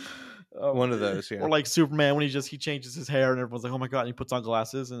Parker. One of those, yeah. Or like Superman when he changes his hair and everyone's like, oh my god, and he puts on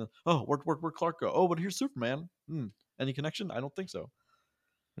glasses and oh, where'd Clark go? Oh, but here's Superman. Any connection? I don't think so.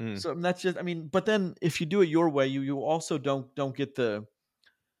 Mm. So that's just, I mean, but then if you do it your way, you also don't get the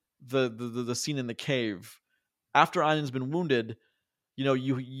scene in the cave after Einen's been wounded. You know,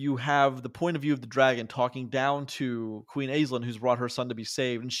 you have the point of view of the dragon talking down to Queen Aisling, who's brought her son to be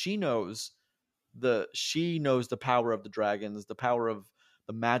saved, and she knows the power of the dragons, the power of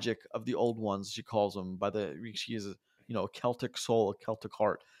the magic of the old ones. She calls them she is a Celtic soul, a Celtic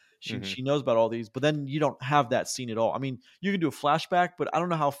heart. Hmm. She knows about all these, but then you don't have that scene at all. I mean, you can do a flashback, but I don't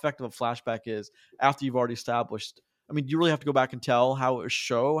know how effective a flashback is after you've already established. I mean, do you really have to go back and show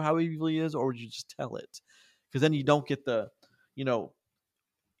how evil he is, or would you just tell it? Because then you don't get you know,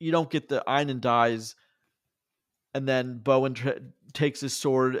 Einen dies, and then Bowen takes his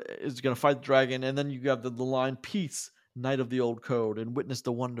sword, is going to fight the dragon, and then you have the line, peace, knight of the old code, and witness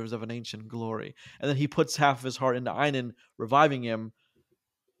the wonders of an ancient glory. And then he puts half of his heart into Einen, reviving him,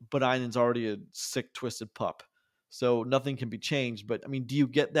 but Einen's already a sick, twisted pup. So nothing can be changed. But I mean, do you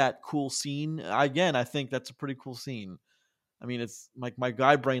get that cool scene? Again, I think that's a pretty cool scene. I mean, it's like my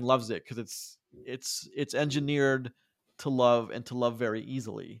guy brain loves it because it's engineered to love, and to love very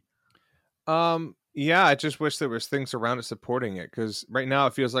easily. Yeah, I just wish there was things around it supporting it, because right now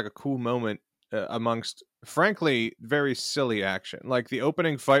it feels like a cool moment amongst, frankly, very silly action. Like the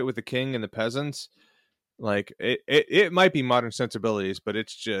opening fight with the king and the peasants. Like it might be modern sensibilities, but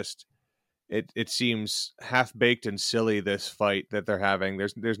it's just it seems half baked and silly, this fight that they're having.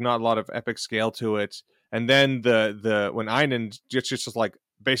 There's not a lot of epic scale to it. And then the when Einen just like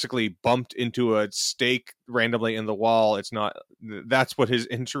basically bumped into a stake randomly in the wall, it's not, that's what his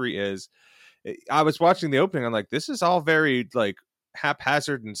injury is. I was watching the opening, I'm like, this is all very like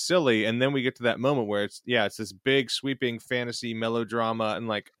haphazard and silly, and then we get to that moment where it's this big sweeping fantasy melodrama, and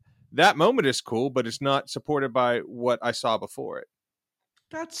like that moment is cool, but it's not supported by what I saw before it.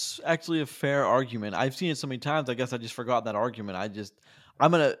 That's actually a fair argument. I've seen it so many times. I guess I just forgot that argument.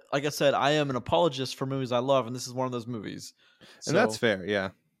 Like I said, I am an apologist for movies I love, and this is one of those movies. And that's So, fair, yeah.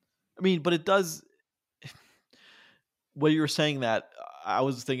 I mean, but it does. When you were saying that, I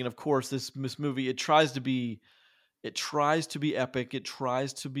was thinking, of course, this movie, it tries to be epic. It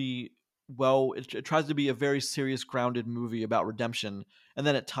tries to be it tries to be a very serious, grounded movie about redemption, and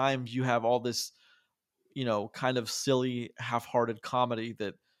then at times you have all this, kind of silly, half-hearted comedy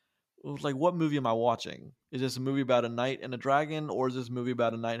that, like, what movie am I watching? Is this a movie about a knight and a dragon, or is this a movie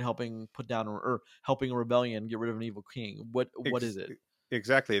about a knight helping put down or helping a rebellion, get rid of an evil king? What is it?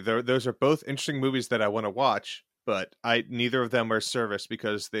 Exactly. Those are both interesting movies that I want to watch, but I neither of them are service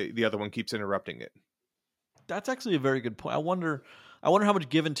because the other one keeps interrupting it. That's actually a very good point. I wonder how much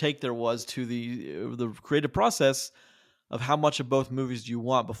give and take there was to the creative process of how much of both movies do you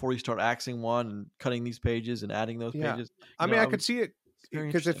want before you start axing one and cutting these pages and adding those Yeah. pages. I mean, I could see it, It's very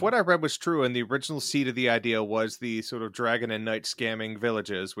because if interesting. what I read was true and the original seed of the idea was the sort of dragon and knight scamming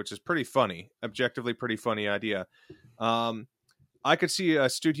villages, which is pretty funny, objectively pretty funny idea. Um, I could see a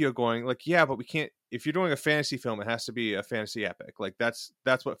studio going like, yeah, but we can't. If you're doing a fantasy film, it has to be a fantasy epic. Like that's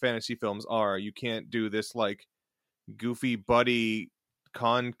what fantasy films are. You can't do this like goofy buddy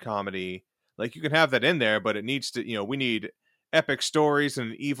con comedy. Like you can have that in there, but it needs to. We need epic stories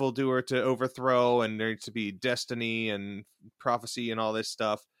and an evildoer to overthrow, and there needs to be destiny and prophecy and all this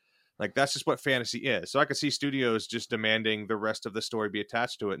stuff. Like that's just what fantasy is. So I could see studios just demanding the rest of the story be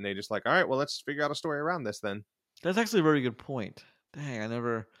attached to it, and they just like, all right, well, let's figure out a story around this then. That's actually a very good point. Dang, I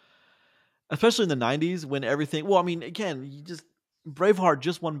never, especially in the '90s when everything. Well, I mean, again, Braveheart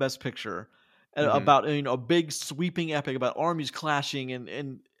just won Best Picture, Hmm. about a big sweeping epic about armies clashing,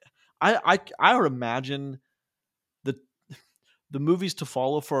 and I would imagine the the movies to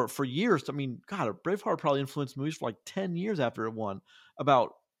follow for years. I mean, God, Braveheart probably influenced movies for like 10 years after it won,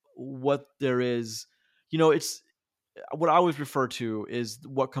 about what there is. It's what I always refer to is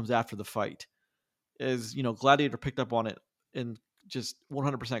what comes after the fight. Is Gladiator picked up on it and just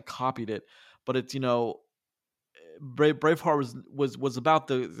 100% copied it, but it's Braveheart was about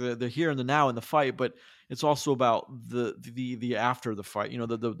the here and the now in the fight, but it's also about the after the fight.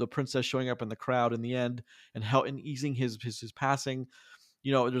 The princess showing up in the crowd in the end, and easing his passing.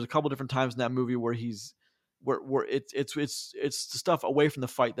 There's a couple different times in that movie where it's the stuff away from the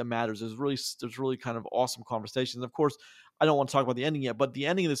fight that matters. There's really kind of awesome conversations. Of course, I don't want to talk about the ending yet, but the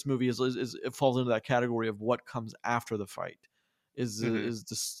ending of this movie is it falls into that category of what comes after the fight. Is Hmm. is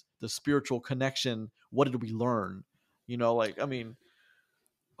this the spiritual connection? What did we learn? Like, I mean,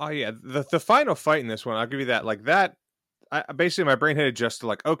 Oh yeah, the final fight in this one, I'll give you that. Like that, basically my brain had adjusted.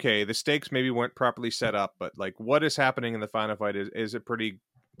 Like, okay, the stakes maybe weren't properly set up, but like what is happening in the final fight is a pretty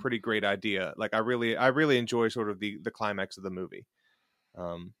great idea. Like I really enjoy sort of the climax of the movie.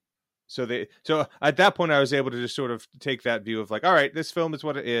 Um, so at that point I was able to just sort of take that view of like, all right, this film is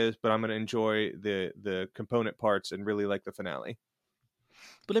what it is, but I'm going to enjoy the component parts and really like the finale.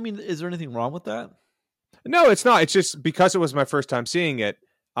 but I mean, is there anything wrong with that? No, it's not. It's just because it was my first time seeing it.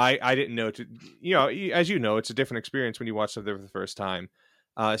 I didn't know to, as you know, it's a different experience when you watch something for the first time.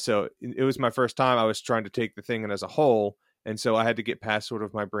 So it was my first time. I was trying to take the thing in as a whole, and so I had to get past sort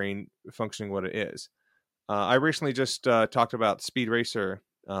of my brain functioning what it is. I recently just talked about Speed Racer,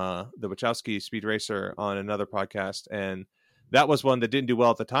 the Wachowski Speed Racer, on another podcast, and that was one that didn't do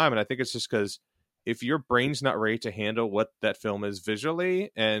well at the time. And I think it's just because if your brain's not ready to handle what that film is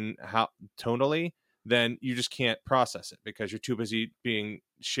visually and how tonally, then you just can't process it because you're too busy being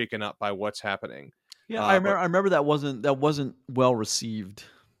shaken up by what's happening. Yeah, I But remember. I remember that wasn't well received.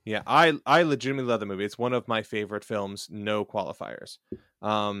 yeah, I legitimately love the movie. It's one of my favorite films, no qualifiers.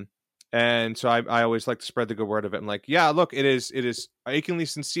 Um, and so I always like to spread the good word of it. I'm like, yeah, look, it is achingly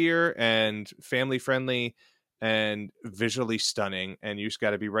sincere and family friendly and visually stunning, and you just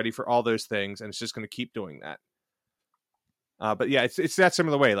got to be ready for all those things, and it's just going to keep doing that. But yeah, it's that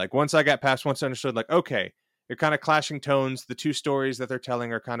similar way. Like once I understood, like, okay, they're kind of clashing tones. The two stories that they're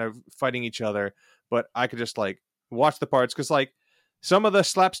telling are kind of fighting each other, but I could just like watch the parts because like some of the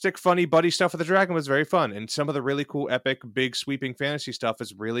slapstick, funny, buddy stuff with the dragon was very fun, and some of the really cool, epic, big, sweeping fantasy stuff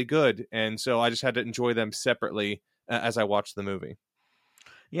is really good. And so I just had to enjoy them separately as I watched the movie.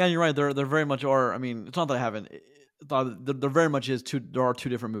 Yeah, you're right. They're very much are. I mean, it's not that I haven't. There very much is two. There are two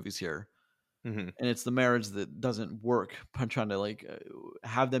different movies here, Hmm. and it's the marriage that doesn't work. I'm trying to like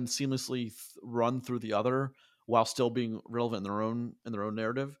have them seamlessly run through the other while still being relevant in their own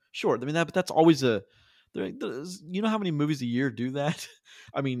narrative. Sure, I mean that, but that's always a. You know how many movies a year do that?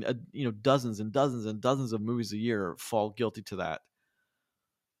 I mean, dozens and dozens and dozens of movies a year fall guilty to that.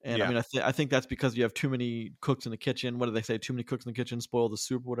 And I Yeah, mean, I think that's because you have too many cooks in the kitchen. What do they say? Too many cooks in the kitchen spoil the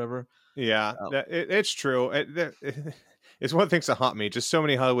soup, or whatever. yeah, Uh, it's true. It's one of the things that haunt me. Just so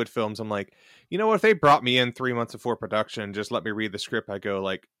many Hollywood films. I'm like, you know what? If they brought me in 3 months before production, just let me read the script. I go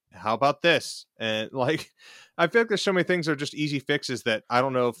like, how about this? And like, I feel like there's so many things that are just easy fixes that I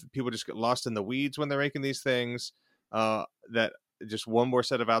don't know if people just get lost in the weeds when they're making these things. That just one more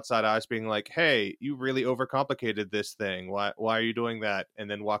set of outside eyes being like, hey, you really overcomplicated this thing. Why are you doing that? And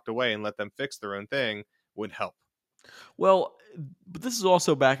then walked away and let them fix their own thing would help. well, but this is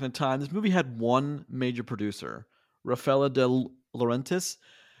also back in the time. This movie had one major producer, Rafaela de Laurentiis,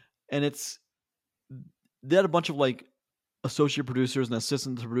 and they had a bunch of like associate producers and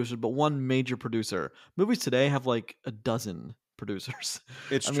assistant producers, but one major producer. Movies today have like a dozen producers.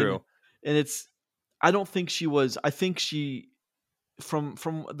 It's I mean, true. and it's. I don't think she was. I think she from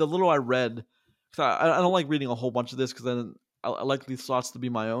the little I read. 'Cause I don't like reading a whole bunch of this because then I like these thoughts to be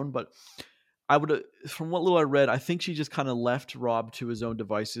my own, but I would, from what little I read, I think she just kind of left Rob to his own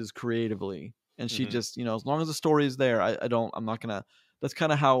devices creatively, and she Hmm. just, as long as the story is there, I'm not gonna. That's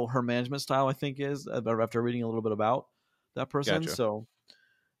kind of how her management style, I think, is. After reading a little bit about that person, Gotcha. so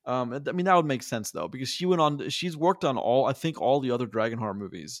I mean that would make sense though because she went on. She's worked on I think all the other DragonHeart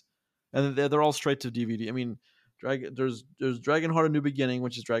movies, and they're all straight to DVD. I mean, there's DragonHeart: A New Beginning,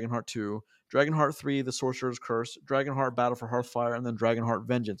 which is DragonHeart 2, DragonHeart 3, The Sorcerer's Curse, DragonHeart: Battle for Hearthfire, and then DragonHeart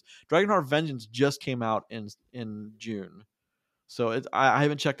Vengeance. DragonHeart Vengeance just came out in June, so I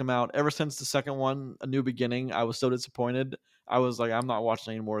haven't checked them out ever since the second one, A New Beginning. I was so disappointed. I was like, I'm not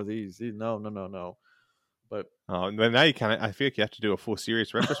watching any more of these. No, no, no, no. But Oh, but now you kind of. I feel like you have to do a full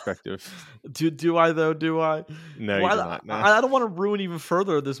series retrospective. do I though? Do I? No, you do Well, not. No. I don't want to ruin even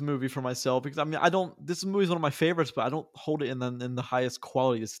further this movie for myself because I mean I don't. This movie is one of my favorites, but I don't hold it in the highest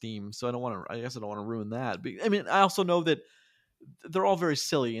quality esteem. So I don't want to. I guess I don't want to ruin that. But, I mean, I also know that they're all very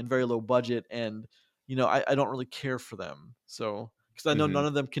silly and very low budget, and I don't really care for them. So because I know Hmm. none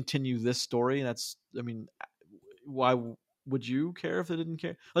of them continue this story, and that's. I mean, why would you care if they didn't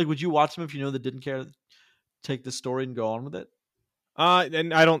care? Like, would you watch them if you know they didn't care? Take this story and go on with it.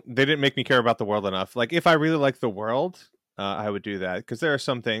 And I don't. They didn't make me care about the world enough. Like, if I really like the world, I would do that because there are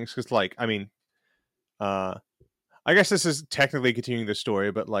some things. Because, like, I mean, uh, I guess this is technically continuing the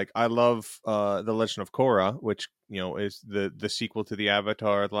story, but like, I love the Legend of Korra, which is the sequel to the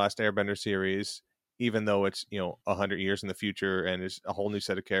Avatar: The Last Airbender series. Even though it's 100 years in the future and is a whole new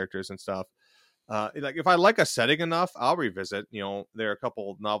set of characters and stuff. Like if I like a setting enough, I'll revisit. There are a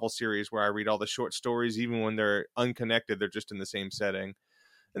couple novel series where I read all the short stories, even when they're unconnected, they're just in the same setting.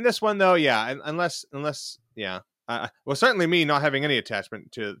 And this one, though, yeah, unless, yeah, well, certainly me not having any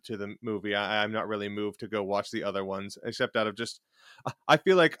attachment to the movie, I'm not really moved to go watch the other ones, except out of just, I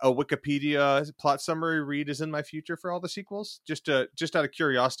feel like a Wikipedia plot summary read is in my future for all the sequels, just out of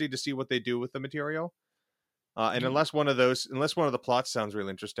curiosity to see what they do with the material. And unless one of the plots sounds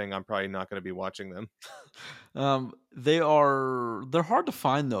really interesting, I'm probably not going to be watching them. They're hard to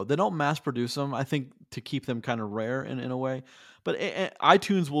find though. They don't mass produce them. I think to keep them kind of rare in a way. But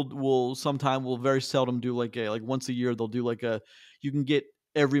iTunes will very seldom do like once a year they'll do like a you can get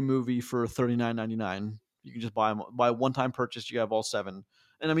every movie for $39.99. You can just buy a one time purchase. You have all seven.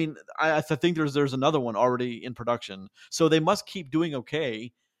 And I mean, I think there's another one already in production. So they must keep doing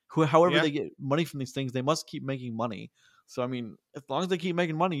okay. However Yeah. they get money from these things, they must keep making money. So I mean, as long as they keep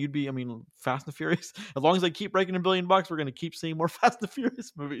making money, I mean, Fast and Furious. As long as they keep breaking $1 billion, we're going to keep seeing more Fast and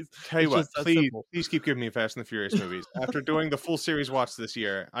Furious movies. Tell you It's what, just that please, simple. please keep giving me Fast and the Furious movies. After doing the full series watch this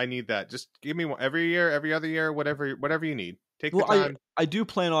year, I need that. Just give me one every year, every other year, whatever you need. Take the Well, time. I do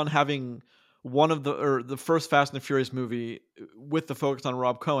plan on having one of the first Fast and the Furious movie with the focus on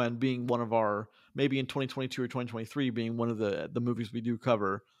Rob Cohen being one of our maybe in 2022 or 2023 being one of the movies we do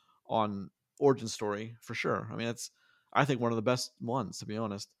cover on Origin Story for sure. I mean, that's I think one of the best ones to be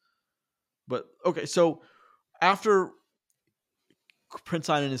honest. But okay, so after Prince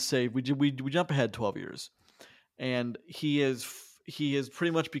Iron is saved, we jump ahead 12 years, and he has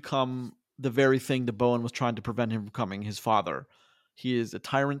pretty much become the very thing that Bowen was trying to prevent him from becoming, his father. He is a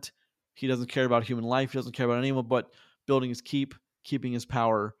tyrant. He doesn't care about human life. He doesn't care about anyone but building his keep, keeping his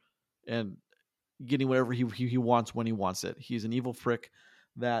power, and getting whatever he wants when he wants it. He's an evil prick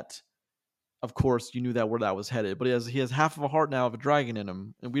that, of course, you knew that where that was headed. But he has half of a heart now of a dragon in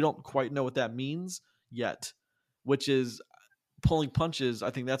him, and we don't quite know what that means yet, which is pulling punches.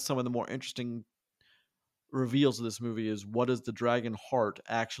 I think that's some of the more interesting reveals of this movie is what does the dragon heart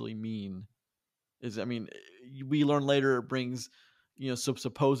actually mean? Is I mean, we learn later it brings some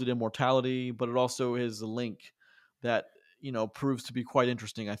supposed immortality, but it also is a link that proves to be quite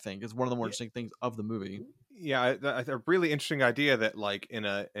interesting. I think is one of the more Yeah, interesting things of the movie. yeah, a really interesting idea that, like, in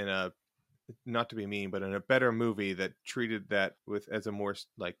a not to be mean, but in a better movie that treated that with as a more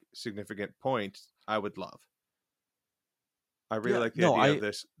like significant point, I would love. I really Yeah, like the no, idea of I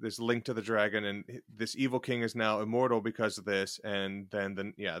this link to the dragon, and this evil king is now immortal because of this, and then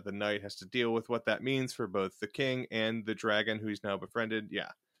the knight has to deal with what that means for both the king and the dragon who he's now befriended.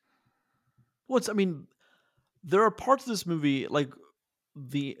 Yeah, what's I mean, there are parts of this movie like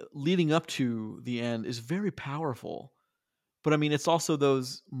the leading up to the end is very powerful, but I mean, it's also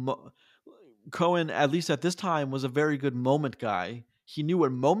Cohen, at least at this time, was a very good moment guy. He knew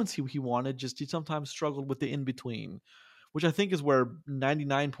what moments he wanted, just he sometimes struggled with the in between, which I think is where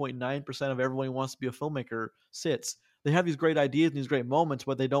 99.9% of everyone who wants to be a filmmaker sits. They have these great ideas and these great moments,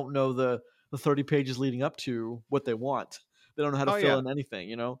 but they don't know the 30 pages leading up to what they want. They don't know how to oh fill yeah. in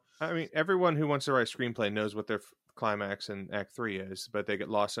anything. I mean, everyone who wants to write a screenplay knows what their climax in Act 3 is, but they get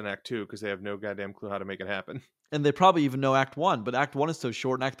lost in Act 2 because they have no goddamn clue how to make it happen. And they probably even know Act 1, but Act 1 is so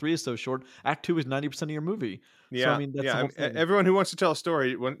short and Act 3 is so short. Act 2 is 90% of your movie. So, I Yeah, mean, that's yeah. the I whole mean, thing. everyone who wants to tell a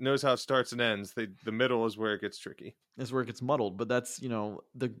story knows how it starts and ends. The middle is where it gets tricky. Is where it gets muddled. But that's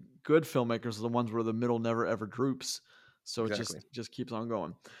the good filmmakers are the ones where the middle never ever droops, so it Exactly. just keeps on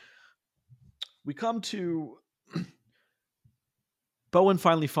going. We come to Bowen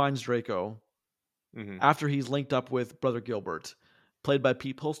finally finds Draco Hmm. after he's linked up with Brother Gilbert, played by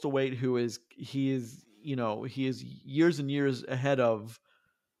Pete Postlewaite, who is he is years and years ahead of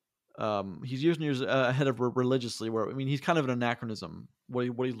he's years and years ahead of religiously. Where I mean, he's kind of an anachronism. What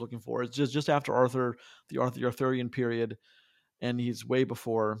he's looking for is just after the Arthurian period, and he's way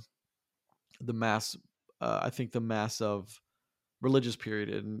before the mass. I think the mass of religious period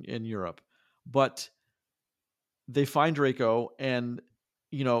in Europe, but they find Draco and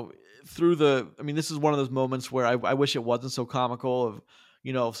through I mean, this is one of those moments where I wish it wasn't so comical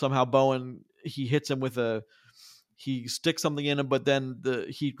of somehow Bowen he hits him with he sticks something in him, but then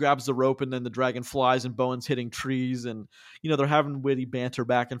he grabs the rope and then the dragon flies and Bowen's hitting trees and they're having witty banter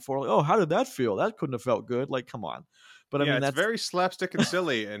back and forth. Like, oh, how did that feel? That couldn't have felt good. Like, come on. But I Yeah, mean, it's that's very slapstick and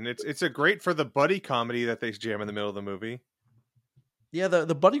silly, and it's a great for the buddy comedy that they jam in the middle of the movie. yeah.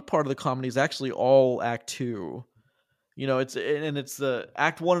 The buddy part of the comedy is actually all Act Two. It's the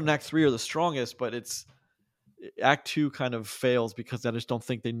Act One and Act Three are the strongest, but it's Act Two kind of fails because I just don't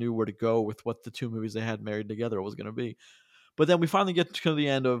think they knew where to go with what the two movies they had married together was going to be. But then we finally get to the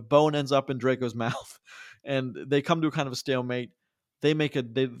end of Bowen ends up in Draco's mouth, and they come to a kind of a stalemate. They make a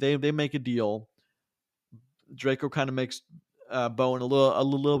deal. Draco kind of makes Bowen a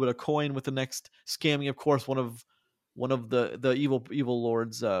little bit of coin with the next scamming, of course, one of the evil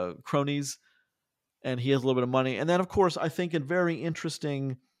lord's cronies, and he has a little bit of money. And then, of course, I think a very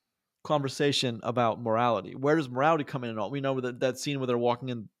interesting conversation about morality. Where does morality come in? And all we know that scene where they're walking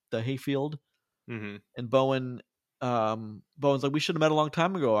in the hayfield, Mm-hmm. and Bowen's like, "We should have met a long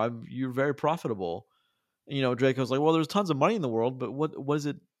time ago. You're very profitable." And, Draco's like, "Well, there's tons of money in the world, but what is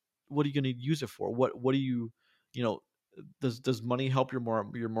it? What are you going to use it for? What do you, you know?" Does money help your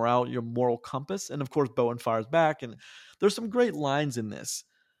moral compass? And of course Bowen fires back, and there's some great lines in this.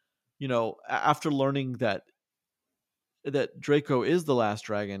 After learning that Draco is the last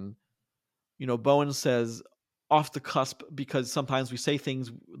dragon, Bowen says, off the cusp, because sometimes we say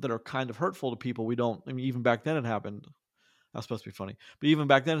things that are kind of hurtful to people. We don't, I mean, even back then it happened. That's supposed to be funny, but even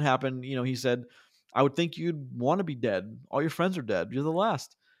back then it happened. He said, "I would think you'd want to be dead. All your friends are dead. You're the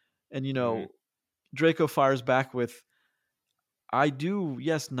last." And Mm-hmm. Draco fires back with, "I do,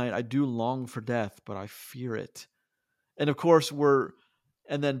 yes, knight, I do long for death, but I fear it." And of course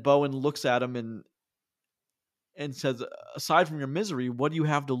and then Bowen looks at him and says, "Aside from your misery, what do you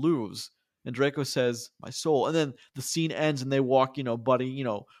have to lose?" And Draco says, "My soul." And then the scene ends, and they walk, buddy,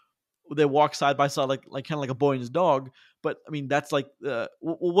 they walk side by side, like kind of like a boy and his dog. But I mean, that's like,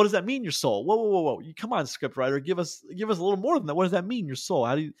 what does that mean? Your soul? Whoa, whoa, whoa, whoa! Come on, script writer, give us a little more than that. What does that mean? Your soul?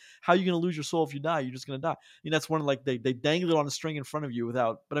 How are you going to lose your soul if you die? You're just going to die. I mean, that's one, like, they dangle it on a string in front of you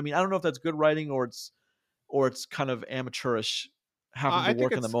without. But I mean, I don't know if that's good writing, or it's kind of amateurish, having to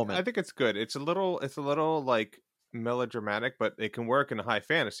work in the I moment. think it's good. It's a little like melodramatic, but it can work in a high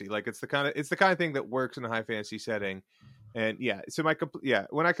fantasy. Like it's the kind of thing that works in a high fantasy setting. And yeah, so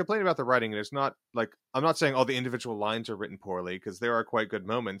when I complain about the writing, it's not like, I'm not saying all the individual lines are written poorly, because there are quite good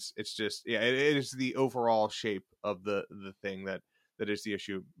moments. It's just, yeah, it is the overall shape of the thing that is the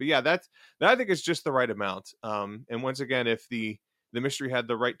issue. But yeah, that I think is just the right amount. And once again, if the mystery had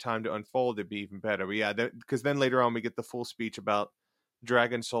the right time to unfold, it'd be even better. But yeah, because then later on we get the full speech about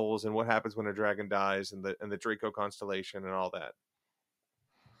dragon souls and what happens when a dragon dies, and the Draco constellation and all that.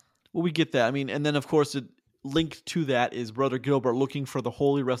 Well, we get that. I mean, and then of course linked to that is Brother Gilbert looking for the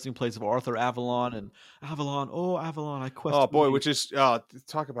holy resting place of Arthur Avalon, and Avalon, oh Avalon, I quest Oh for boy, thee. which is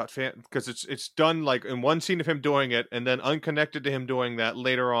talk about fan, because it's done like in one scene of him doing it, and then unconnected to him doing that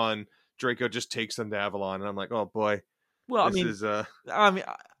later on, Draco just takes them to Avalon, and I'm like, oh boy, Well, I this mean, is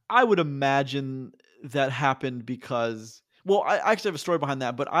I would imagine that happened because, well, I actually have a story behind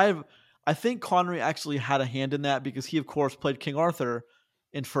that, but I think Connery actually had a hand in that, because he, of course, played King Arthur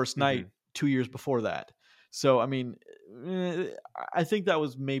in First Night mhm. 2 years before that. So, I mean, I think that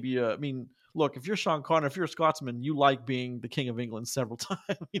was maybe I mean, look, if you're Sean Connery, if you're a Scotsman, you like being the King of England several times.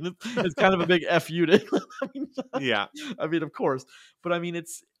 I mean, it's kind of a big fu to England. I mean, Yeah. of course, but I mean,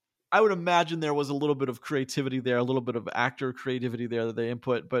 I would imagine there was a little bit of creativity there, a little bit of actor creativity there that they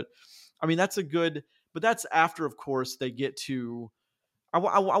input. But I mean, but that's after, of course, they get to. I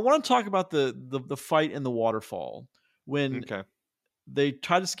want to talk about the fight in the waterfall when Okay. they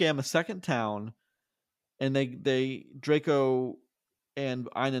try to scam a second town, and they Draco and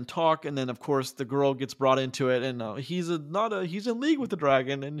Einan talk, and then of course the girl gets brought into it, and he's in league with the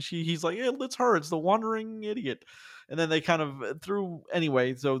dragon, and he's like, yeah, it's her, it's the wandering idiot, and then they kind of through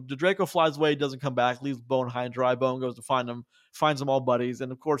anyway. So the Draco flies away, doesn't come back, leaves Bone high and dry. Bone goes to find them, finds them all buddies,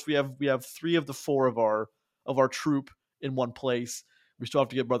 and of course we have three of the four of our troop in one place. We still have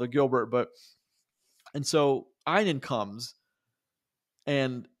to get Brother Gilbert, and so Einan comes.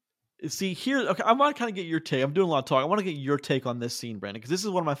 And see here, okay, I want to kind of get your take. I'm doing a lot of talk. I want to get your take on this scene, Brandon, because this is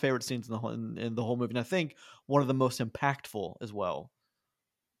one of my favorite scenes in the whole movie, and I think one of the most impactful as well.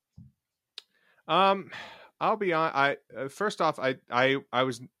 Um, I'll be on. First off, I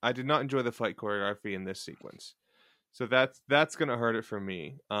did not enjoy the fight choreography in this sequence, so that's gonna hurt it for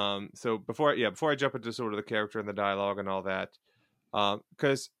me. So before I jump into sort of the character and the dialogue and all that,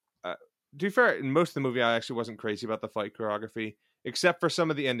 because to be fair, in most of the movie, I actually wasn't crazy about the fight choreography, except for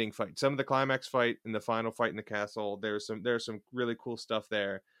some of the ending fight, some of the climax fight, and the final fight in the castle. There's some really cool stuff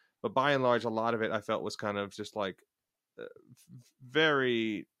there, but by and large, a lot of it I felt was kind of just like uh,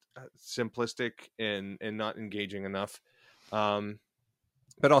 very simplistic and not engaging enough. Um,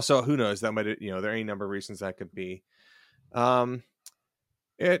 but also, who knows? That might, there are any number of reasons that could be. Um,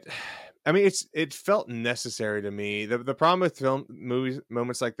 it, I mean, it felt necessary to me. The problem with film movies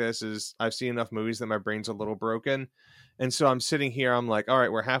moments like this is I've seen enough movies that my brain's a little broken, and so I'm sitting here. I'm like, all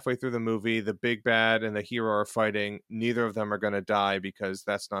right, we're halfway through the movie. The big bad and the hero are fighting. Neither of them are going to die, because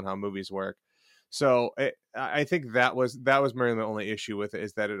that's not how movies work. So I think that was really the only issue with it,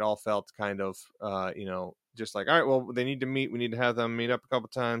 is that it all felt kind of just like, all right, well, they need to meet. We need to have them meet up a couple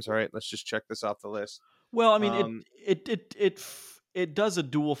times. All right, let's just check this off the list. Well, I mean, Um, it does a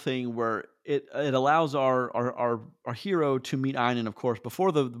dual thing where it allows our hero to meet Einen, of course,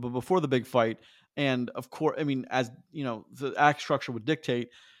 before the big fight, and of course, I mean, as you know, the act structure would dictate,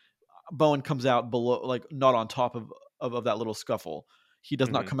 Bowen comes out below, like not on top of that little scuffle. He does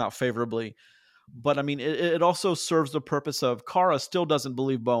not mhm. come out favorably. But I mean, it also serves the purpose of Kara still doesn't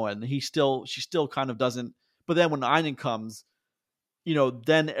believe Bowen. She still kind of doesn't. But then when Einen comes,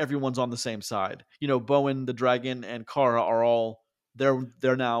 then everyone's on the same side. Bowen, the dragon, and Kara are all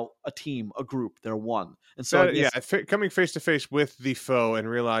they're now a team, a group. They're one. And so I That, yeah, guess coming face to face with the foe and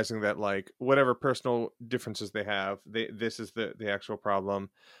realizing that like whatever personal differences they have, this is the actual problem.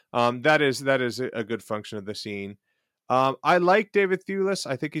 That is a good function of the scene. I like David Thewlis.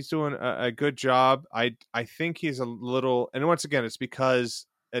 I think he's doing a good job. I think he's a little, and once again, it's because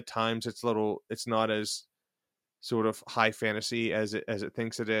at times it's not as sort of high fantasy as it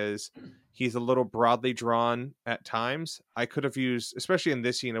thinks it is. He's a little broadly drawn at times. I could have used, especially in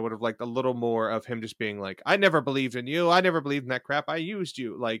this scene, I would have liked a little more of him just being like, "I never believed in you. I never believed in that crap. I used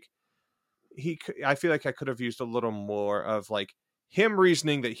you." Like I feel like I could have used a little more of like him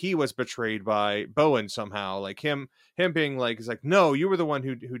reasoning that he was betrayed by Bowen somehow, like him being like, "It's like, no, you were the one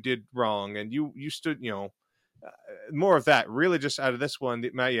who did wrong, and you stood, more of that." Really, just out of this one,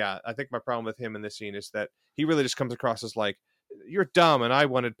 yeah, I think my problem with him in this scene is that he really just comes across as like, "You're dumb, and I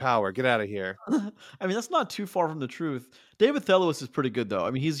wanted power. Get out of here." I mean that's not too far from the truth. David Thewlis is pretty good though.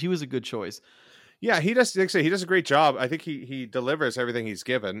 I mean he was a good choice. Yeah, he does. Like I say, he does a great job. I think he delivers everything he's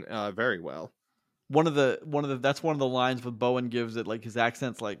given very well. That's one of the lines with Bowen gives it, like his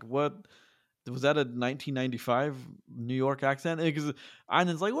accent's like, what was that, a 1995 New York accent? Because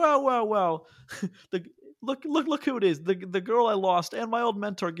Einen's like, well, the look who it is, the girl I lost and my old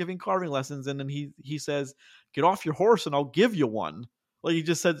mentor giving carving lessons, and then he says, get off your horse and I'll give you one. Like he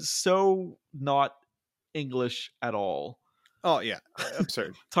just said, so not English at all. Oh yeah,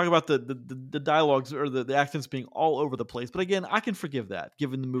 absurd. Talk about the dialogues or the accents being all over the place. But again, I can forgive that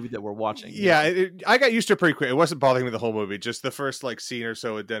given the movie that we're watching. Yeah, I got used to it pretty quick. It wasn't bothering me the whole movie. Just the first like scene or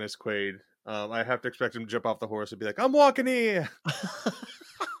so with Dennis Quaid. I have to expect him to jump off the horse and be like, "I'm walking here."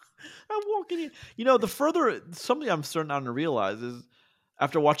 I'm walking in. The further something I'm starting now to realize is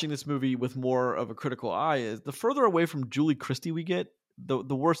after watching this movie with more of a critical eye is the further away from Julie Christie we get, the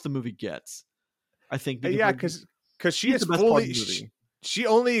worse the movie gets. I think because Yeah, because she she's is the best part of fully the movie. she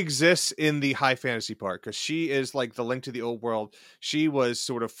only exists in the high fantasy part because she is like the link to the old world. She was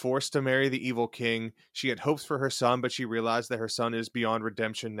sort of forced to marry the evil king. She had hopes for her son, but she realized that her son is beyond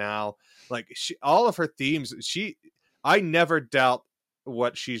redemption now. Like all of her themes, I never doubt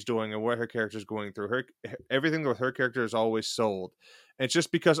what she's doing and what her character is going through. Everything with her character is always sold. And it's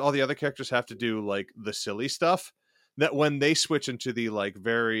just because all the other characters have to do like the silly stuff that when they switch into the like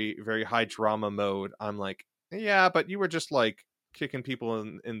very very high drama mode, I'm like, yeah, but you were just like kicking people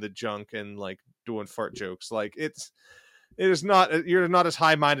in the junk and like doing fart jokes. Like it is not, you're not as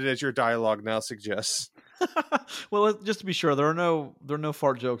high minded as your dialogue now suggests. Well, just to be sure, there are no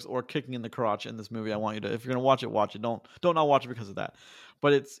fart jokes or kicking in the crotch in this movie. I want you to, if you're gonna watch it, watch it. Don't not watch it because of that.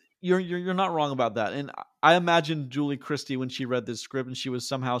 But it's you're not wrong about that. And I imagine Julie Christie when she read this script and she was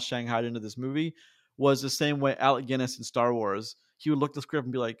somehow shanghaied into this movie was the same way Alec Guinness in Star Wars. He would look at the script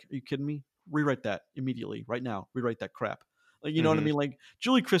and be like, "Are you kidding me? Rewrite that immediately, right now. Rewrite that crap." Like you know what I Mm-hmm. mean? Like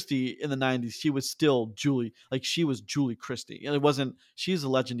Julie Christie in the '90s, she was still Julie. Like she was Julie Christie, and it wasn't. She's a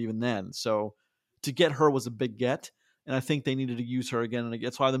legend even then. So to get her was a big get. And I think they needed to use her again. And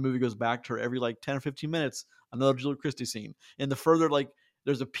that's why the movie goes back to her every like 10 or 15 minutes, another Julie Christie scene. And the further, like,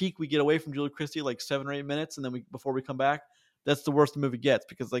 there's a peak we get away from Julie Christie, like 7 or 8 minutes. And then before we come back, that's the worst the movie gets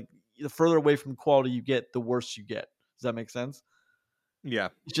because, like, the further away from quality you get, the worse you get. Does that make sense? Yeah.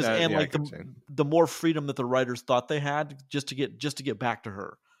 It's just, and Yeah, I like get you. the more freedom that the writers thought they had just to get back to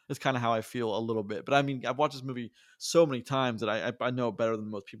her. That's kind of how I feel a little bit. But I mean, I've watched this movie so many times that I know it better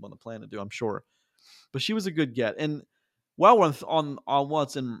than most people on the planet do, I'm sure. But she was a good get. And while we're on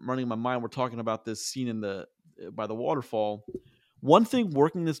what's in running in my mind, we're talking about this scene in the by the waterfall. One thing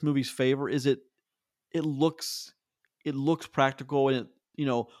working in this movie's favor is it looks practical, and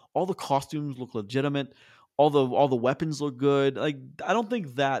all the costumes look legitimate. All the weapons look good. Like I don't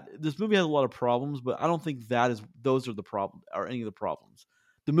think that this movie has a lot of problems, but I don't think those are the problem or any of the problems.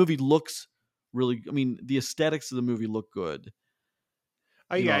 The movie looks really. I mean, the aesthetics of the movie look good.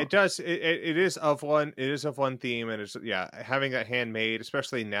 You Yeah, know, it does. It is of one. It is of one theme, and it's, yeah, having that handmade,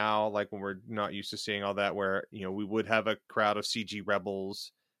 especially now, like when we're not used to seeing all that, where we would have a crowd of CG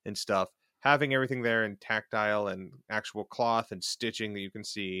rebels and stuff. Having everything there in tactile and actual cloth and stitching that you can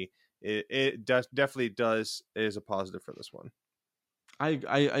see, it does definitely does is a positive for this one. I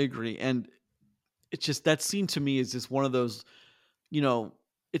agree, and it's just that scene to me is just one of those, you know,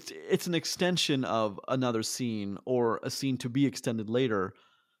 it's an extension of another scene or a scene to be extended later.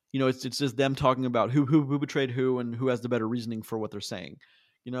 It's just them talking about who betrayed who and who has the better reasoning for what they're saying.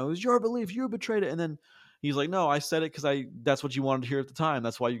 It's your belief, you betrayed it, and then he's like, "No, I said it because that's what you wanted to hear at the time.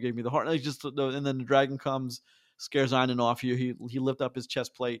 That's why you gave me the heart." And then the dragon comes, scares Einon off. He lift up his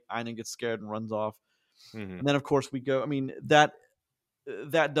chest plate. Einon gets scared and runs off. Mm-hmm. And then of course we go. I mean that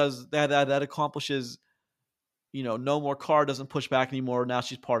accomplishes. No more Car doesn't push back anymore. Now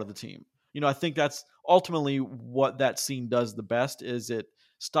she's part of the team. I think that's ultimately what that scene does the best is it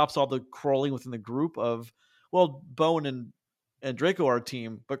stops all the crawling within the group of, well, Bowen and Draco are a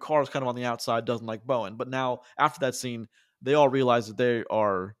team, but Car's kind of on the outside, doesn't like Bowen. But now after that scene, they all realize that they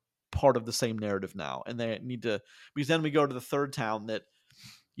are part of the same narrative now. And they need to, because then we go to the third town that,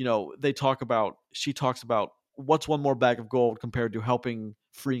 she talks about what's one more bag of gold compared to helping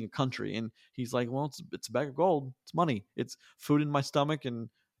freeing a country. And he's like, well, it's a bag of gold. It's money. It's food in my stomach and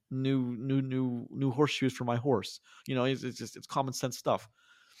new horseshoes for my horse. It's common sense stuff.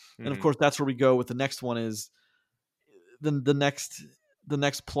 Mm-hmm. And of course, that's where we go with the next one is the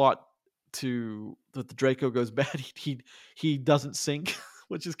next plot to that the Draco goes bad. He doesn't sink,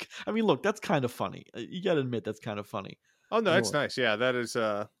 which is, I mean, look, that's kind of funny. You got to admit that's kind of funny. Oh no, it's nice. Yeah, that is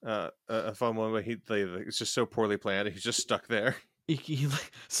a fun one. Where it's just so poorly planned. He's just stuck there. He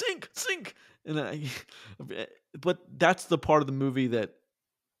like sink, and but that's the part of the movie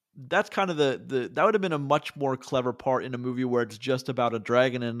that's kind of that would have been a much more clever part in a movie where it's just about a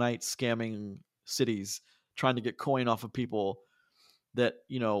dragon and a knight scamming cities, trying to get coin off of people. That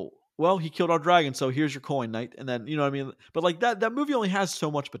well, he killed our dragon, so here's your coin, knight, and then what I mean. But like that movie only has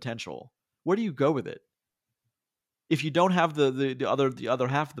so much potential. Where do you go with it? If you don't have the other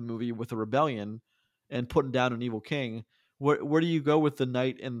half of the movie with the rebellion and putting down an evil king, where do you go with the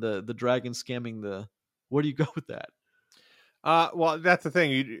knight and the dragon scamming where do you go with that? Well, that's the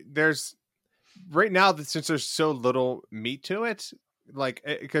thing. There's right now, since there's so little meat to it, like,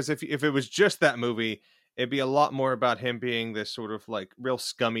 because if it was just that movie, it'd be a lot more about him being this sort of like real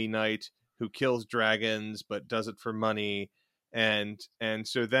scummy knight who kills dragons but does it for money, and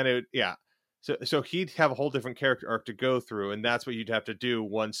so then So he'd have a whole different character arc to go through, and that's what you'd have to do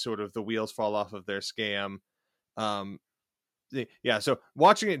once sort of the wheels fall off of their scam. So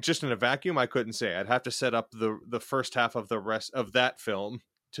watching it just in a vacuum, I couldn't say. I'd have to set up the first half of the rest of that film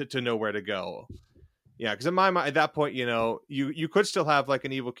to know where to go. Yeah, because in my mind, at that point, you could still have like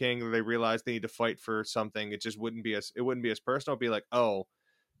an evil king where they realize they need to fight for something. It just wouldn't be as personal. It'd be like, oh,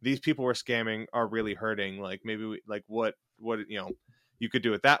 these people we're scamming are really hurting. Like maybe what you could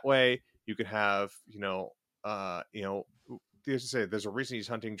do it that way. You could have, there's a reason he's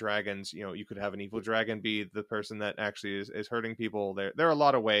hunting dragons. You could have an evil dragon be the person that actually is hurting people. There are a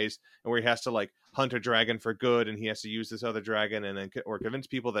lot of ways, and where he has to like hunt a dragon for good, and he has to use this other dragon, and then or convince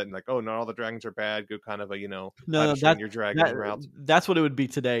people that like, oh, not all the dragons are bad. Go kind of a no, your dragon route. That's what it would be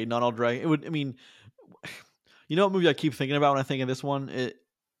today. Not all dragon. It would. I mean, what movie I keep thinking about when I think of this one? It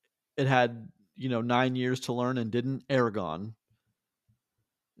had 9 years to learn and didn't. Aragon.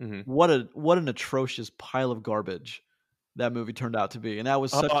 Mm-hmm. What an atrocious pile of garbage that movie turned out to be, and that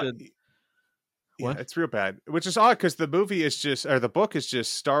was such a. Yeah, it's real bad, which is odd because the book is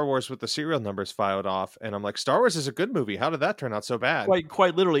just Star Wars with the serial numbers filed off, and I'm like, Star Wars is a good movie. How did that turn out so bad?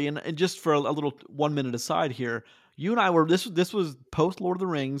 Quite literally, and just for a little 1 minute aside here, you and I were this was post Lord of the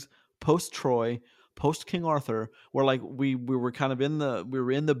Rings, post Troy, post King Arthur, where like we were kind of in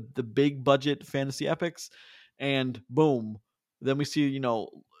the big budget fantasy epics, and boom, then we see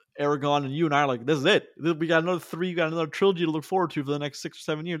Aragon, and you and I are like, this is it. We got another trilogy to look forward to for the next 6 or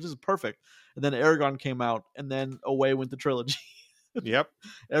 7 years. This is perfect. And then Aragon came out, and then away went the trilogy. Yep.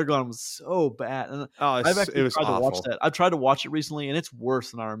 Aragon was so bad. And it was tried awful. to watch that. I've tried to watch it recently, and it's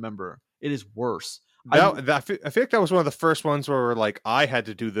worse than I remember. It is worse. I feel like that was one of the first ones where like I had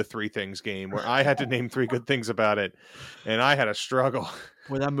to do the 3 things game, where I had to name 3 good things about it, and I had a struggle.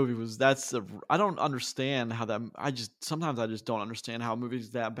 Boy, that movie was. I don't understand how that. Sometimes I just don't understand how a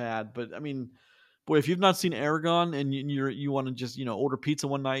movie's that bad. But I mean, boy, if you've not seen Aragon and you want to just order pizza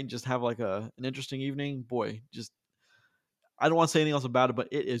one night and just have like an interesting evening, boy, just I don't want to say anything else about it, but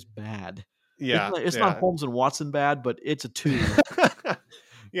it is bad. Yeah, it's not Holmes and Watson bad, but it's a 2.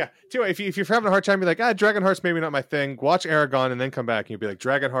 Yeah, too. If you're having a hard time, be like, DragonHeart's maybe not my thing. Watch Aragon and then come back and you'll be like,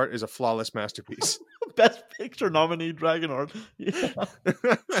 DragonHeart is a flawless masterpiece. Best Picture nominee, DragonHeart. Yeah.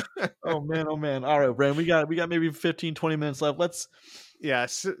 Oh man. All right, Brandon, we got maybe 15, 20 minutes left. Yeah,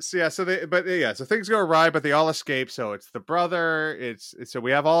 so things go awry, but they all escape. So it's the brother. So we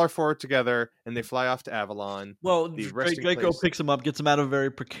have all our four together, and they fly off to Avalon, Well, the resting Draco place. picks him up, gets him out of a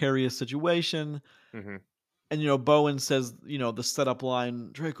very precarious situation. Hmm. And, Bowen says, the setup line,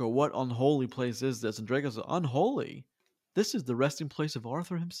 Draco, what unholy place is this? And Draco says, unholy? This is the resting place of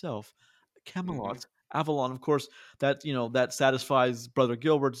Arthur himself. Hmm. Camelot. Avalon, of course, that satisfies Brother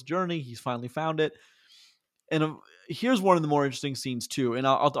Gilbert's journey. He's finally found it. And here's one of the more interesting scenes, too. And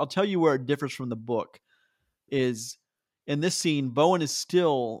I'll tell you where it differs from the book is in this scene, Bowen is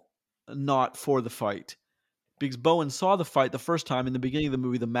still not for the fight because Bowen saw the fight the first time in the beginning of the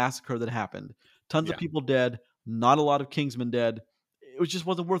movie, the massacre that happened. Tons of Yeah. people dead, not a lot of Kingsmen dead. Just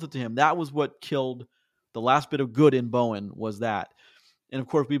wasn't worth it to him. That was what killed the last bit of good in Bowen was that. And of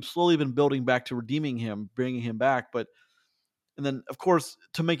course, we've slowly been building back to redeeming him, bringing him back. And then, of course,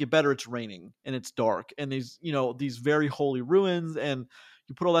 to make it better, it's raining and it's dark and these very holy ruins. And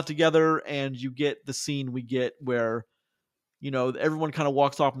you put all that together and you get the scene we get where, everyone kind of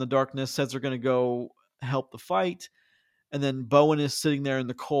walks off in the darkness, says they're going to go help the fight. And then Bowen is sitting there in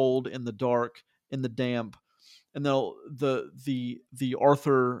the cold, in the dark, in the damp, and then the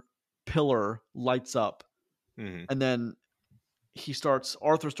Arthur pillar lights up, Hmm. and then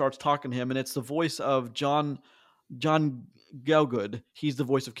Arthur starts talking to him, and it's the voice of John Gielgud. He's the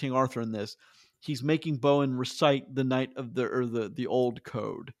voice of King Arthur in this. He's making Bowen recite the night of the old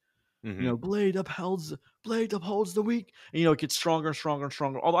code. Hmm. Blade upholds the weak. And it gets stronger and stronger and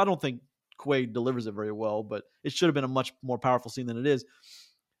stronger. Although I don't think Quaid delivers it very well, but it should have been a much more powerful scene than it is.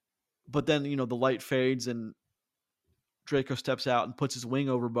 But then, the light fades and Draco steps out and puts his wing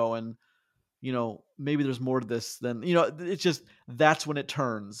over Bowen. Maybe there's more to this than, it's just that's when it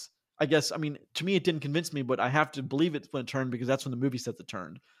turns. I guess, I mean, to me, it didn't convince me, but I have to believe it's when it turned because that's when the movie says it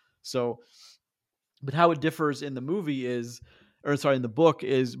turned. So, but how it differs in the movie is, or sorry, in the book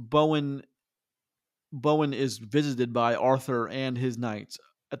is Bowen is visited by Arthur and his knights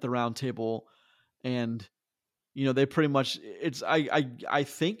at the round table, and they pretty much I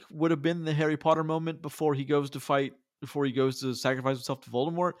think would have been the Harry Potter moment before he goes to fight, before he goes to sacrifice himself to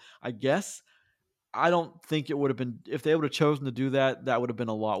Voldemort. I guess I don't think it would have been if they would have chosen to do that. That would have been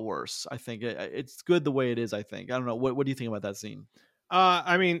a lot worse. I think it's good the way it is. I think I don't know what do you think about that scene?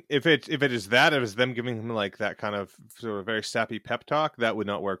 I mean, if it is that, it was them giving him like that kind of sort of very sappy pep talk. That would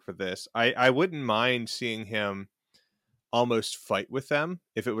not work for this. I wouldn't mind seeing him almost fight with them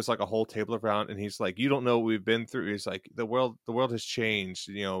if it was like a whole table around and he's like, you don't know what we've been through. He's like, the world has changed,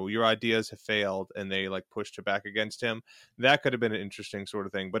 your ideas have failed, and they like pushed it back against him. That could have been an interesting sort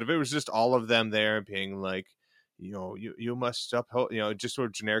of thing. But if it was just all of them there being like, you must uphold, just sort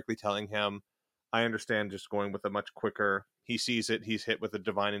of generically telling him, I understand, just going with a much quicker, he sees it, he's hit with a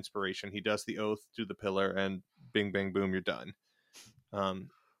divine inspiration, he does the oath to the pillar, and bing bang boom, you're done. um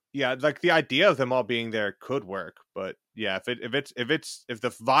yeah, like the idea of them all being there could work, but yeah, if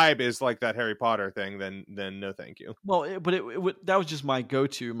the vibe is like that Harry Potter thing, then no, thank you. Well, that was just my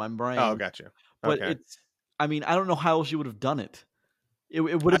go-to, my Oh, brain. gotcha. But Okay. I mean, I don't know how else you would have done it. It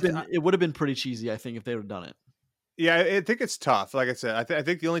would I, have th- been it would have been pretty cheesy, I think, if they would have done it. Yeah, I think it's tough. Like I said, I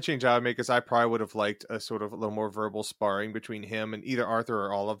think the only change I would make is I probably would have liked a sort of a little more verbal sparring between him and either Arthur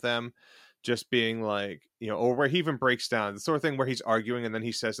or all of them, just being like, or where he even breaks down the sort of thing where he's arguing and then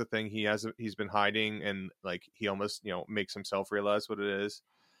he says the thing he's been hiding, and like he almost makes himself realize what it is.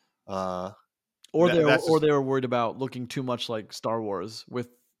 Uh, that's Or just they were worried about looking too much like Star Wars with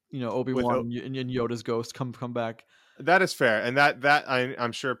with Obi-Wan and Yoda's ghost come back. that is fair, and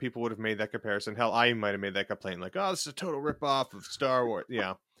I'm sure people would have made that comparison. Hell, I might have made that complaint, like, "Oh, this is a total ripoff of Star Wars."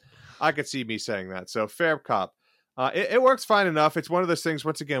 Yeah, I could see me saying that. So fair cop. It works fine enough. It's one of those things.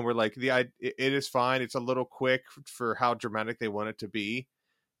 Once again, where like it is fine. It's a little quick for how dramatic they want it to be.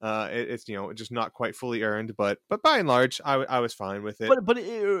 It's just not quite fully earned, but by and large, I was fine with it. But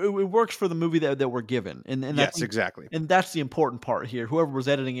it works for the movie that we're given, and I Yes, think, exactly. and that's the important part here. Whoever was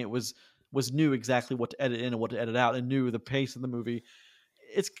editing it was knew exactly what to edit in and what to edit out, and knew the pace of the movie.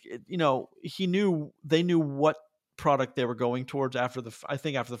 They knew what product they were going towards after I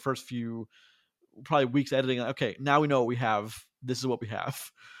think after the first few probably weeks editing. Okay, now we know what we have. This is what we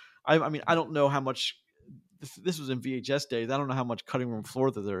have. I mean, I don't know how much this was in VHS days. I don't know how much cutting room floor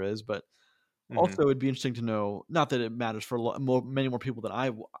that there is, but Hmm. also it'd be interesting to know. Not that it matters for many more people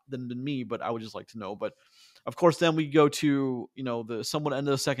than me, but I would just like to know. But of course, then we go to the somewhat end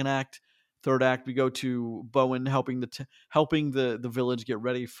of the second act. Third act, we go to Bowen helping the village get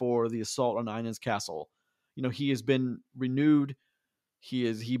ready for the assault on Inan's castle. He has been renewed.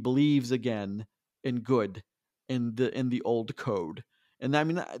 He believes again in good in the old code, And I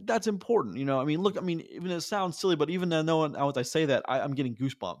mean, that's important, you know. I mean, look, I mean, even it sounds silly, but even though no one, as I say that, I'm getting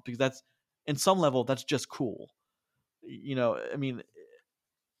goosebumps because that's, in some level, that's just cool. You know, I mean,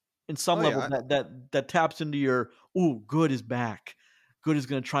 in some Oh level, yeah, that taps into your, ooh, good is back, good is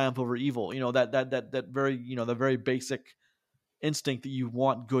going to triumph over evil. You know, that very, you know, the very basic instinct that you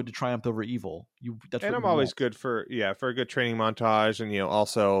want good to triumph over evil. That's and what I'm you always want. good for for a good training montage, and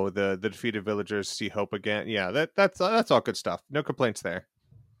also the defeated villagers see hope again. Yeah, that's all good stuff. No complaints there.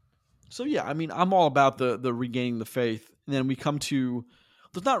 So yeah, I mean, I'm all about the regaining the faith, and then we come to,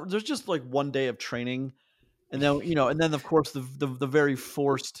 there's just like one day of training, and then, you know, and then of course the very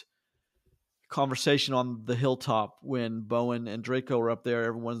forced conversation on the hilltop when Bowen and Draco are up there.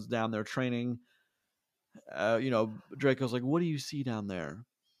 Everyone's down there training. You know, Draco's like, "What do you see down there?"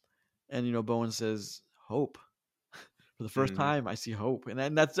 And you know, Bowen says, "Hope." For the first Hmm. time, I see hope,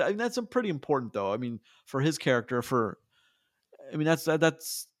 and that's a pretty important though. I mean, for his character, I mean,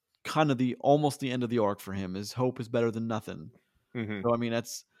 that's kind of the almost the end of the arc for him. Is hope is better than nothing. Hmm. So I mean,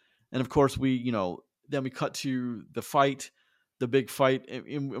 that's, and of course we, you know, then we cut to the fight, the big fight. I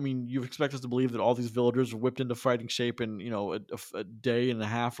mean, you expect us to believe that all these villagers are whipped into fighting shape in, you know, a day and a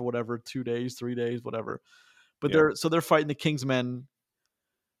half or whatever, 2 days, 3 days, whatever. But Yeah. they're fighting the King's men.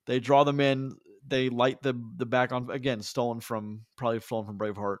 They draw them in. They light the back on, again, probably stolen from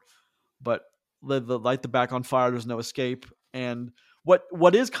Braveheart, but light the back on fire. There's no escape. And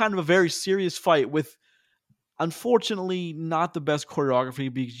what is kind of a very serious fight with, unfortunately, not the best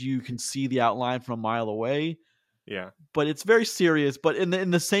choreography because you can see the outline from a mile away, Yeah. but it's very serious. But in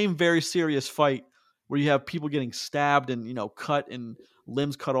the same very serious fight where you have people getting stabbed and, you know, cut and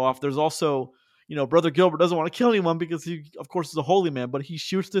limbs cut off, there's also, you know, Brother Gilbert doesn't want to kill anyone because he, of course, is a holy man, but he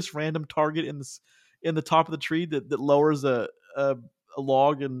shoots this random target in the top of the tree that lowers a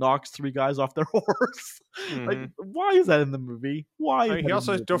log and knocks three guys off their horse. Like, Hmm. why is that in the movie? Why I is mean, he that in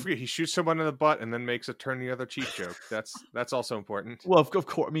also, the don't movie? forget, he shoots someone in the butt and then makes a turn the other cheek joke. That's also important. Well, of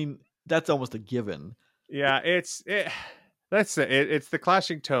course, I mean, that's almost a given. Yeah, it's the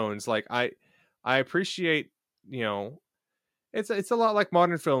clashing tones. Like I appreciate, you know, it's a lot like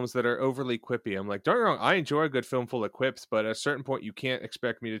modern films that are overly quippy. I'm like, don't get me wrong, I enjoy a good film full of quips, but at a certain point, you can't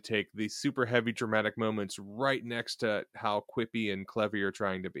expect me to take these super heavy dramatic moments right next to how quippy and clever you're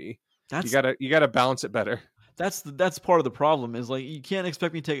trying to be. That's You gotta balance it better. that's part of the problem is, like, you can't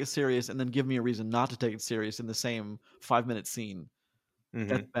expect me to take it serious and then give me a reason not to take it serious in the same 5 minute scene.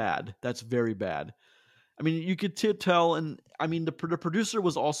 That's Hmm. bad. That's very bad. I mean, you could tell, and I mean, the producer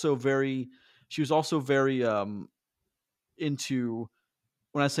was also very. She was also very into.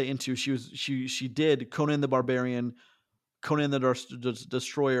 When I say into, she did Conan the Barbarian, Conan the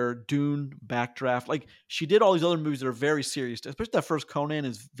Destroyer, Dune, Backdraft. Like, she did all these other movies that are very serious. Especially that first Conan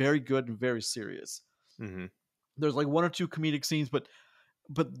is very good and very serious. Hmm. There's like one or two comedic scenes, but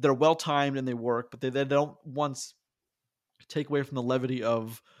they're well timed and they work. But they don't once take away from the levity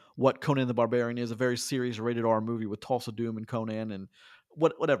of what Conan the Barbarian is, a very serious rated R movie with Tulsa Doom and Conan and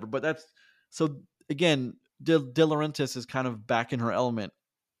whatever. But that's, so again, De Laurentiis is kind of back in her element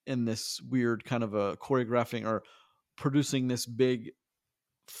in this weird kind of a choreographing or producing this big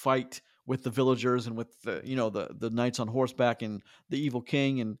fight with the villagers and with the, you know, the knights on horseback and the evil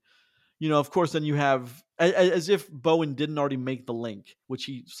king. And, you know, of course, then you have, as if Bowen didn't already make the link, which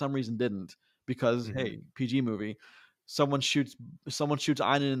he for some reason didn't, because Hmm. hey, PG movie. Someone shoots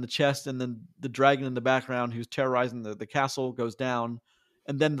Einan in the chest, and then the dragon in the background who's terrorizing the castle goes down,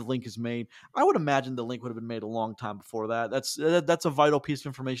 and then the link is made. I would imagine the link would have been made a long time before that. That's a vital piece of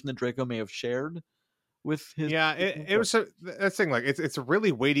information that Draco may have shared with his. Yeah, it was that's the thing. Like, it's a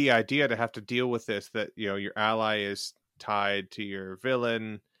really weighty idea to have to deal with this. That, you know, your ally is tied to your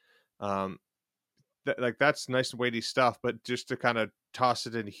villain. Um, like, that's nice and weighty stuff, but just to kind of toss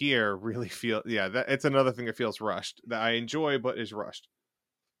it in here really feel, that it's another thing that feels rushed, that I enjoy but is rushed.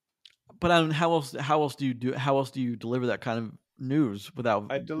 But I mean, how else do you deliver that kind of news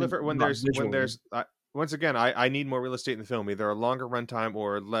without I deliver it not when visually? once again, I need more real estate in the film, either a longer runtime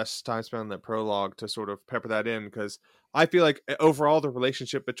or less time spent on the prologue to sort of pepper that in, because I feel like overall the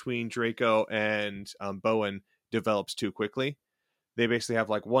relationship between Draco and Bowen develops too quickly. They basically have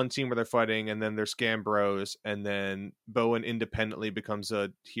like one scene where they're fighting, and then they're scam bros, and then Bowen independently becomes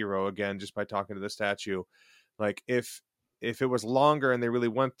a hero again just by talking to the statue. Like, if it was longer and they really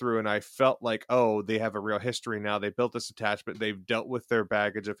went through, and I felt like, oh, they have a real history now, they built this attachment, they've dealt with their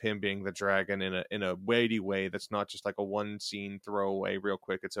baggage of him being the dragon in a weighty way that's not just like a one scene throwaway real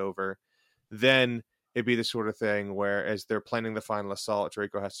quick, it's over, then it'd be the sort of thing where, as they're planning the final assault,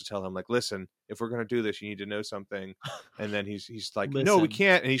 Draco has to tell him, like, listen, if we're going to do this, you need to know something. And then he's like, no, we Listen,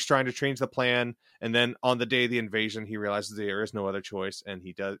 can't. And he's trying to change the plan. And then on the day of the invasion, he realizes there is no other choice. And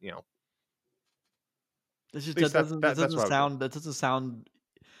he does, at this just least that's what I would do. that doesn't sound.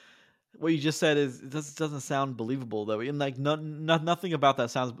 What you just said is doesn't sound believable though, and like nothing about that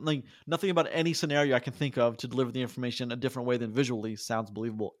sounds like nothing about any scenario I can think of to deliver the information a different way than visually sounds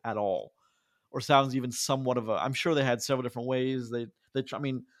believable at all, or sounds even somewhat of a. I'm sure they had several different ways. I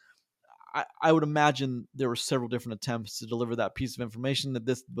mean, I would imagine there were several different attempts to deliver that piece of information.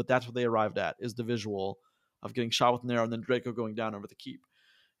 But that's what they arrived at is the visual of getting shot with an arrow and then Draco going down over the keep,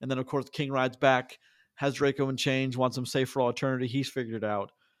 and then of course King rides back, has Draco in chains, wants him safe for all eternity. He's figured it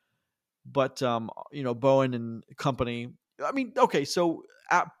out. But Bowen and company. I mean, okay, so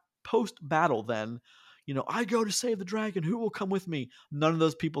at post battle, then I go to save the dragon. Who will come with me? None of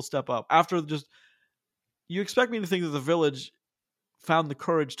those people step up. After just you expect me to think that the village found the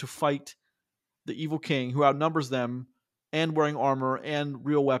courage to fight the evil king who outnumbers them and wearing armor and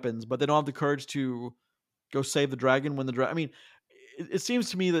real weapons, but they don't have the courage to go save the dragon when the dragon. I mean, it seems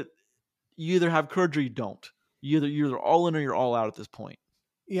to me that you either have courage or you don't. You're either all in or you're all out at this point.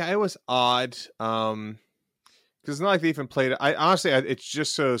 Yeah, it was odd. Because it's not like they even played it. I honestly, it's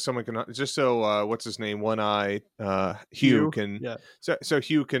just so someone can, just so what's his name, One Eye, Hugh can, Yeah. so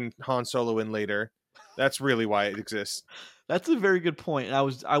Hugh can Han Solo in later. That's really why it exists. That's a very good point. And I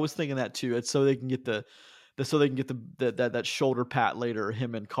was thinking that too. It's so they can get that shoulder pat later,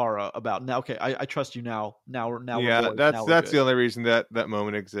 him and Kara about now. Okay, I trust you now. Now we're Yeah, boys. that's Now we're that's good. the only reason that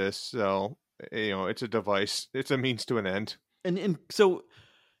moment exists. So it's a device. It's a means to an end. And so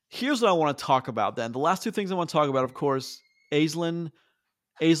here's what I want to talk about. Then the last two things I want to talk about, of course, Aislin's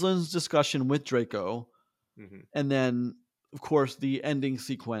discussion with Draco, Mm-hmm. and then of course the ending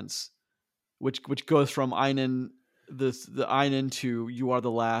sequence, which goes from Einan the Einan to "You Are the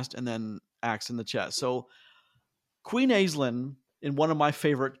Last," and then axe in the chest. So Queen Aislinn, in one of my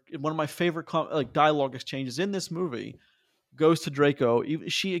favorite like dialogue exchanges in this movie, goes to Draco.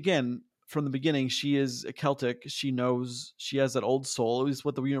 She again from the beginning, she is a Celtic. She knows she has that old soul. At least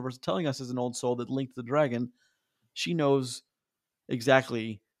what the universe is telling us is an old soul that linked to the dragon. She knows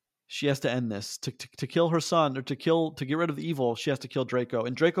exactly she has to end this to kill her son or to get rid of the evil. She has to kill Draco,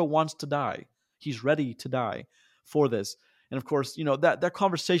 and Draco wants to die. He's ready to die for this. And of course, that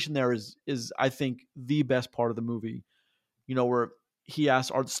conversation there is I think the best part of the movie. Where he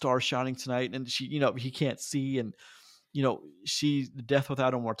asks, "Are the stars shining tonight?" And she, he can't see, and she's death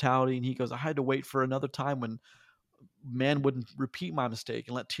without immortality. And he goes, "I had to wait for another time when man wouldn't repeat my mistake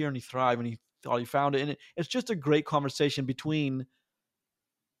and let tyranny thrive." And he thought he found it. And it's just a great conversation between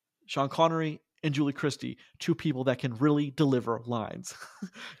Sean Connery and Julie Christie, two people that can really deliver lines.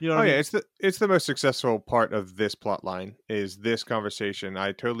 You know what Oh I yeah, mean? it's the most successful part of this plot line is this conversation.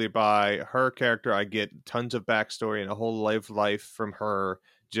 I totally buy her character. I get tons of backstory and a whole life from her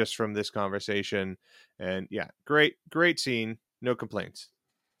just from this conversation. And yeah, great scene. No complaints.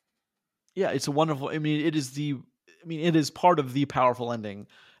 Yeah, it's a wonderful. I mean, it is part of the powerful ending.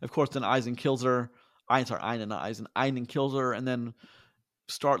 Of course, then Eisen kills her. Einan, not Eisen. Einan kills her, and then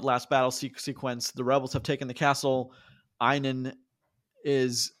start last battle sequence. The rebels have taken the castle. Einan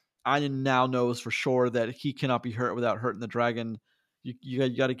is Einan now knows for sure that he cannot be hurt without hurting the dragon. You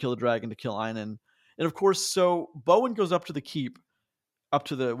got to kill the dragon to kill Einan. And of course, so Bowen goes up to the keep, up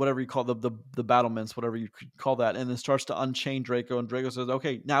to the whatever you call the battlements, whatever you could call that, and then starts to unchain Draco. And Draco says,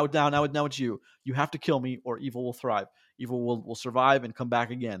 "Okay, now it's you. You have to kill me, or evil will thrive. Evil will survive and come back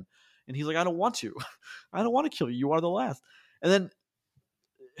again." And he's like, "I don't want to. I don't want to kill you. You are the last." And then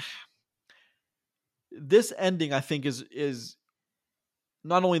this ending, I think, is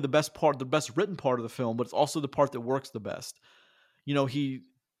not only the best part, the best written part of the film, but it's also the part that works the best. He,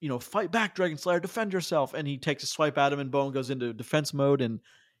 fight back, Dragon Slayer, defend yourself, and he takes a swipe at him, and Bowen goes into defense mode, and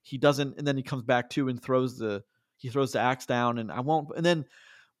he doesn't, and then he comes back to and throws the axe down, and and then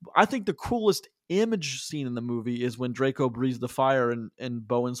I think the coolest image scene in the movie is when Draco breathes the fire and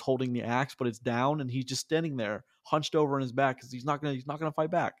Bowen's holding the axe, but it's down, and he's just standing there, hunched over in his back because he's not gonna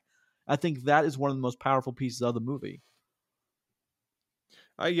fight back. I think that is one of the most powerful pieces of the movie.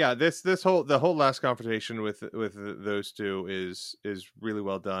 Yeah, the whole last confrontation with those two is really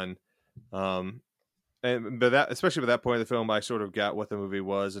well done. But that, especially by that point of the film, I sort of got what the movie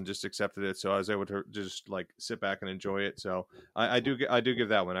was and just accepted it. So I was able to just like sit back and enjoy it. So I do give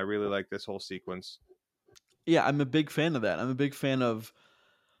that one. I really like this whole sequence. Yeah, I'm a big fan of that. I'm a big fan of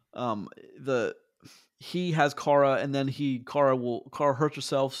the he has Kara, and then Kara hurts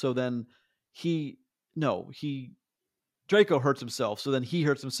herself, so then he no he Draco hurts himself, so then he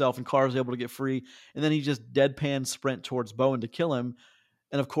hurts himself, and Carr is able to get free, and then he just deadpan sprint towards Bowen to kill him.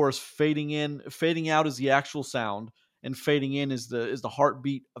 And of course, fading out is the actual sound, and fading in is the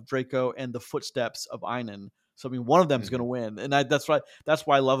heartbeat of Draco and the footsteps of Einon. So I mean, one of them is going to Hmm. win, and that's why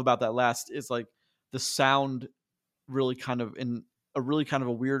I love about that last is like the sound really kind of in a really kind of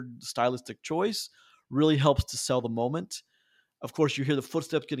a weird stylistic choice really helps to sell the moment. Of course, you hear the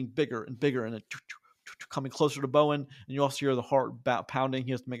footsteps getting bigger and bigger, and coming closer to Bowen, and you also hear the heart pounding.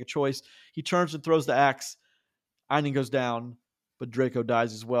 He has to make a choice. He turns and throws the axe. Einon goes down, but Draco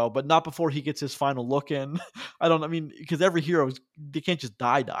dies as well. But not before he gets his final look in. I mean, because every hero they can't just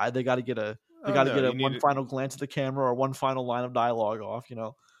die. They got to get a Oh no, you need one it final glance at the camera or one final line of dialogue off.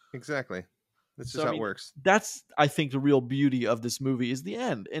 exactly. That's just So I how it mean, works. that's I think the real beauty of this movie is the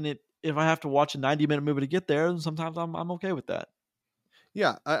end. And if I have to watch a 90-minute movie to get there, sometimes I'm okay with that.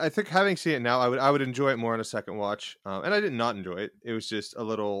 Yeah, I think having seen it now, I would enjoy it more on a second watch. And I did not enjoy it. It was just a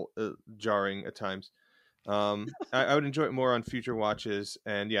little jarring at times. I would enjoy it more on future watches.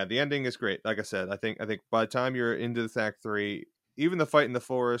 And yeah, the ending is great. Like I said, I think by the time you're into the Act 3, even the fight in the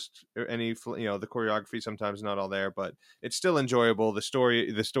forest or the choreography sometimes not all there, but it's still enjoyable. The story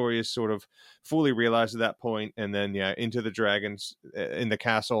is sort of fully realized at that point, and then yeah, into the dragons in the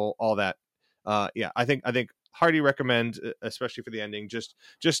castle, all that. Yeah, I think hearty recommend, especially for the ending. Just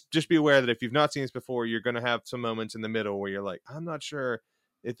be aware that if you've not seen this before, you're going to have some moments in the middle where you're like, I'm not sure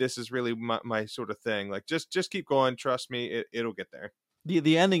if this is really my sort of thing. Like just keep going. Trust me, it'll get there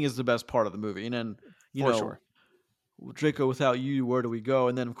The ending is the best part of the movie, and then you for know sure. Draco, without you, where do we go?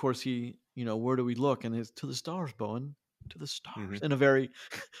 And then of course where do we look? And it's to the stars, Bowen, to the stars, Hmm. in a very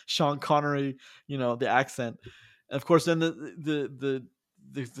Sean Connery, the accent. And of course, then the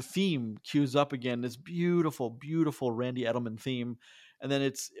theme cues up again. This beautiful, beautiful Randy Edelman theme, and then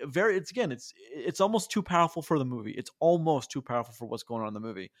it's almost too powerful for the movie. It's almost too powerful for what's going on in the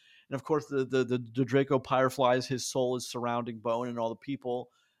movie. And of course, the Draco Pyre flies. His soul is surrounding Bowen and all the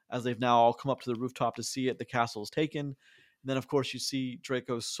people as they've now all come up to the rooftop to see it. The castle is taken. And then, of course, you see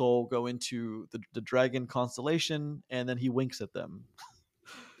Draco's soul go into the dragon constellation, and then he winks at them,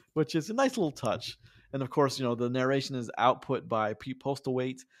 which is a nice little touch. And of course, the narration is output by Pete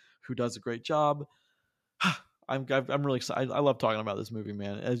Postlewaite, who does a great job. I'm really excited. I love talking about this movie,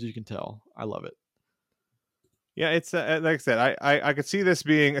 man. As you can tell, I love it. Yeah, it's like I said, I could see this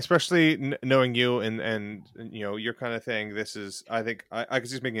being, especially knowing you and your kind of thing. This is, I think, I could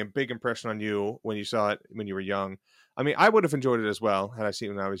see this making a big impression on you when you saw it when you were young. I mean, I would have enjoyed it as well had I seen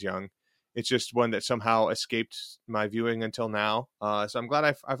it when I was young. It's just one that somehow escaped my viewing until now. So I'm glad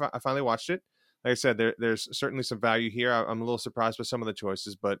I finally watched it. Like I said, there's certainly some value here. I'm a little surprised by some of the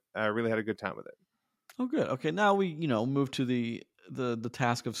choices, but I really had a good time with it. Oh, good. Okay, now we move to the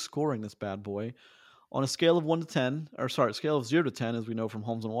task of scoring this bad boy on a scale of 1 to 10, or sorry, scale of 0 to 10, as we know from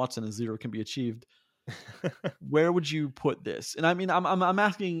Holmes and Watson, and zero can be achieved. Where would you put this? And I mean, I'm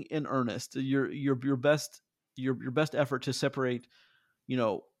asking in earnest. Your best your best effort to separate, you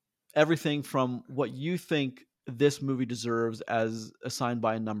know, everything from what you think this movie deserves as assigned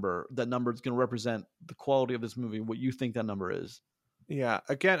by a number. That number is going to represent the quality of this movie. What you think that number is. Yeah,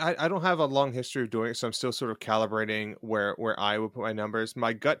 again, I don't have a long history of doing it, so I'm still sort of calibrating where I would put my numbers.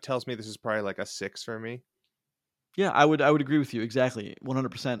 My gut tells me this is probably like a 6 for me. Yeah, I would agree with you exactly.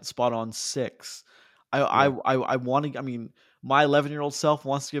 100% spot on 6. Yeah. I want to. I mean, my 11-year-old self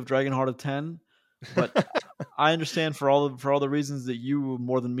wants to give Dragonheart a 10, but I understand for all the reasons that you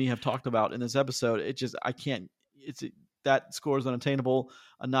more than me have talked about in this episode. It just I can't. That score is unattainable.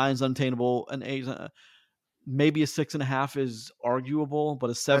 A 9 is unattainable. An 8, maybe a 6.5 is arguable, but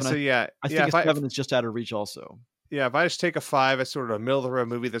a 7, So yeah, I yeah. think a If I if 7 is just out of reach. Also, yeah, if I just take a 5 as sort of a middle of the road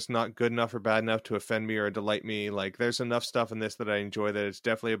movie that's not good enough or bad enough to offend me or delight me, like there's enough stuff in this that I enjoy that it's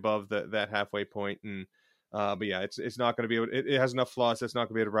definitely above that halfway point. And but yeah, it's not going to be able. It has enough flaws that's not going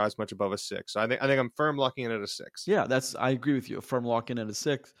to be able to rise much above a 6. So I think I'm firm locking in at a 6. yeah, I agree with you. A firm lock in at a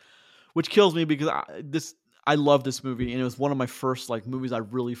 6, which kills me because I love this movie, and it was one of my first like movies I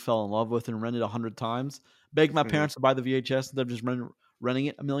really fell in love with and rented 100 times. Begged my Hmm. parents to buy the VHS instead of just renting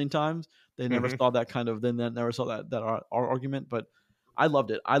it a million times. They never Hmm. saw that kind of then never saw that our argument, but I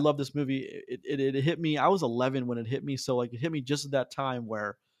loved it. I love this movie. It hit me. I was 11 when it hit me, so like it hit me just at that time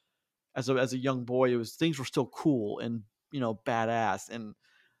where as a young boy, it was things were still cool and badass, and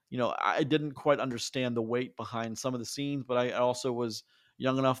I didn't quite understand the weight behind some of the scenes, but I also was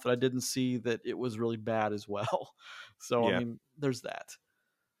young enough that I didn't see that it was really bad as well. So I Yeah. mean, there's that.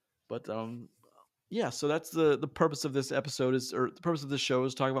 But yeah. So that's the purpose of this episode or the purpose of this show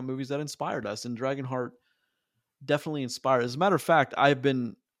is talking about movies that inspired us, and Dragonheart definitely inspired. As a matter of fact, I've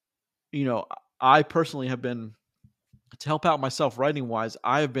been, you know, I personally have been to help out myself writing wise,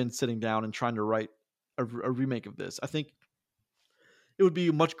 I have been sitting down and trying to write a remake of this. I think it would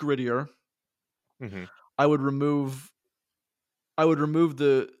be much grittier. Hmm. I would remove I would remove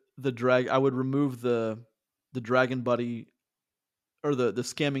the drag I would remove the dragon buddy or the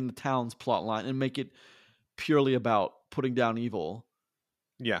scamming the towns plot line and make it purely about putting down evil.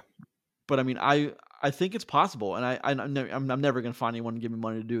 Yeah. But I mean, I think it's possible, and I'm never going to find anyone to give me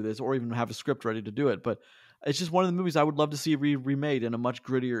money to do this, or even have a script ready to do it. But it's just one of the movies I would love to see remade in a much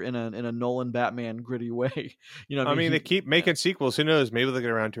grittier, in a Nolan Batman gritty way. You know, what I I mean, mean, they keep yeah. making sequels. Who knows? Maybe they'll get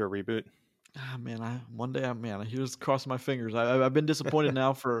around to a reboot. Ah, man, one day, man, here's crossing my fingers. I've been disappointed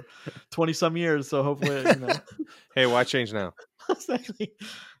now for 20 some years, so hopefully, Hey, why change now? exactly.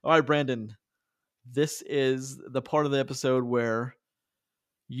 All right, Brandon, this is the part of the episode where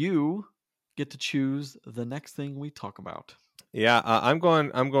you get to choose the next thing we talk about. Yeah, I'm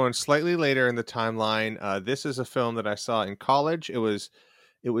going. I'm going slightly later in the timeline. This is a film that I saw in college. It was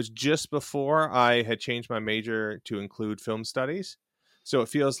just before I had changed my major to include film studies. So it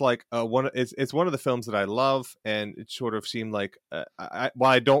feels like it's one of the films that I love, and it sort of seemed like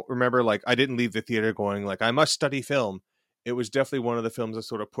while I don't remember, like I didn't leave the theater going like I must study film. It was definitely one of the films that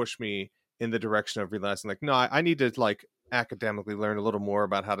sort of pushed me in the direction of realizing like no, I need to like academically learn a little more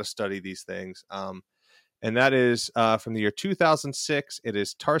about how to study these things. And that is from the year 2006. It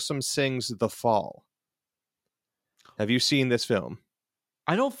is Tarsum Singh's The Fall. Have you seen this film?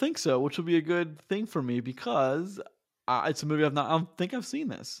 I don't think so, which would be a good thing for me because it's a movie I've not. I don't think I've seen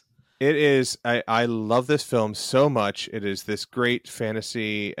this. It is. I love this film so much. It is this great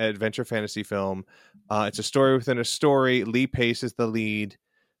fantasy, adventure fantasy film. It's a story within a story. Lee Pace is the lead.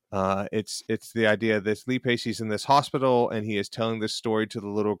 It's the idea that Lee Pace, he's in this hospital and he is telling this story to the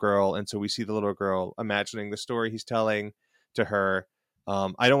little girl, and so we see the little girl imagining the story he's telling to her.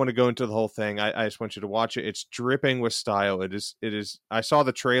 I don't want to go into the whole thing. I just want you to watch it. It's dripping with style. It is. It is. I saw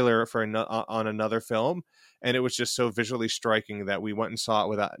the trailer for on another film, and it was just so visually striking that we went and saw it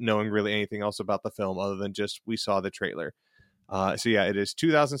without knowing really anything else about the film other than just we saw the trailer. So yeah, it is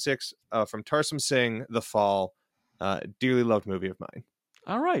 2006 from Tarsum Singh, The Fall. Dearly loved movie of mine.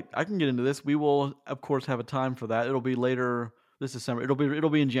 All right, I can get into this. We will, of course, have a time for that. It'll be later this December. It'll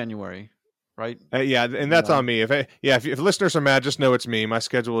be in January, right? Yeah, and that's on me. If listeners are mad, just know it's me. My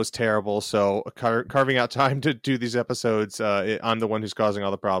schedule is terrible, so carving out time to do these episodes, I'm the one who's causing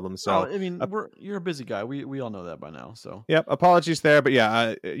all the problems. So, I mean, you're a busy guy. We all know that by now. So, yep, apologies there, but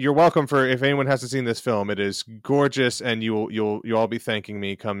yeah, you're welcome for if anyone hasn't seen this film. It is gorgeous, and you'll all be thanking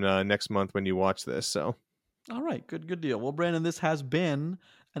me come next month when you watch this. So, all right, good deal. Well, Brandon, this has been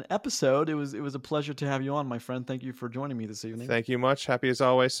an episode. It was a pleasure to have you on, my friend. Thank you for joining me this evening. Thank you much. Happy as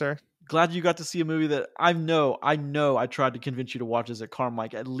always, sir. Glad you got to see a movie that I know I tried to convince you to watch this at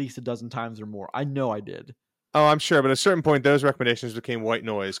Carmike at least a dozen times or more. I know I did. Oh, I'm sure, but at a certain point, those recommendations became white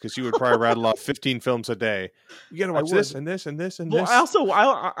noise because you would probably rattle off 15 films a day. You got to watch this and this and this and well, this.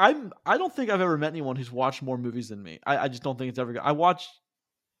 I don't think I've ever met anyone who's watched more movies than me. I just don't think it's ever good. I watched,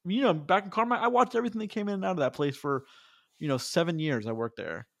 back in Carmike, I watched everything that came in and out of that place for, 7 years I worked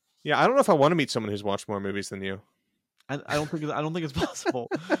there. Yeah, I don't know if I want to meet someone who's watched more movies than you. I don't think it's possible.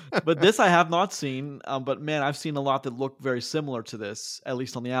 But this I have not seen. But man, I've seen a lot that look very similar to this, at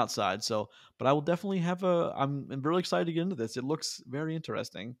least on the outside. So, but I will definitely I'm really excited to get into this. It looks very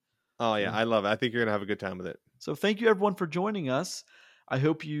interesting. Oh yeah, I love it. I think you're gonna have a good time with it. So thank you everyone for joining us. I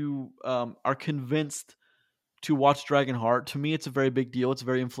hope you are convinced to watch DragonHeart. To me, it's a very big deal. It's a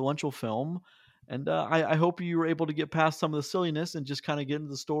very influential film. And I hope you were able to get past some of the silliness and just kind of get into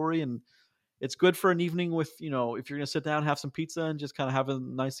the story. And it's good for an evening with, if you're going to sit down, have some pizza, and just kind of have a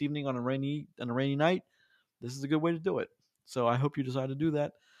nice evening on a rainy night. This is a good way to do it. So I hope you decide to do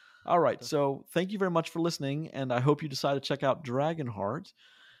that. All right. So thank you very much for listening. And I hope you decide to check out DragonHeart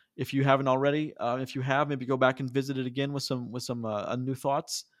if you haven't already. If you have, maybe go back and visit it again with some new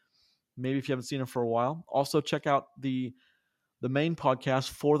thoughts. Maybe if you haven't seen it for a while. Also check out the main podcast,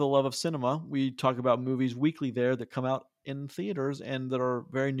 For the Love of Cinema. We talk about movies weekly there that come out in theaters and that are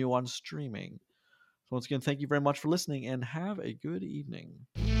very new on streaming. So once again, thank you very much for listening and have a good evening.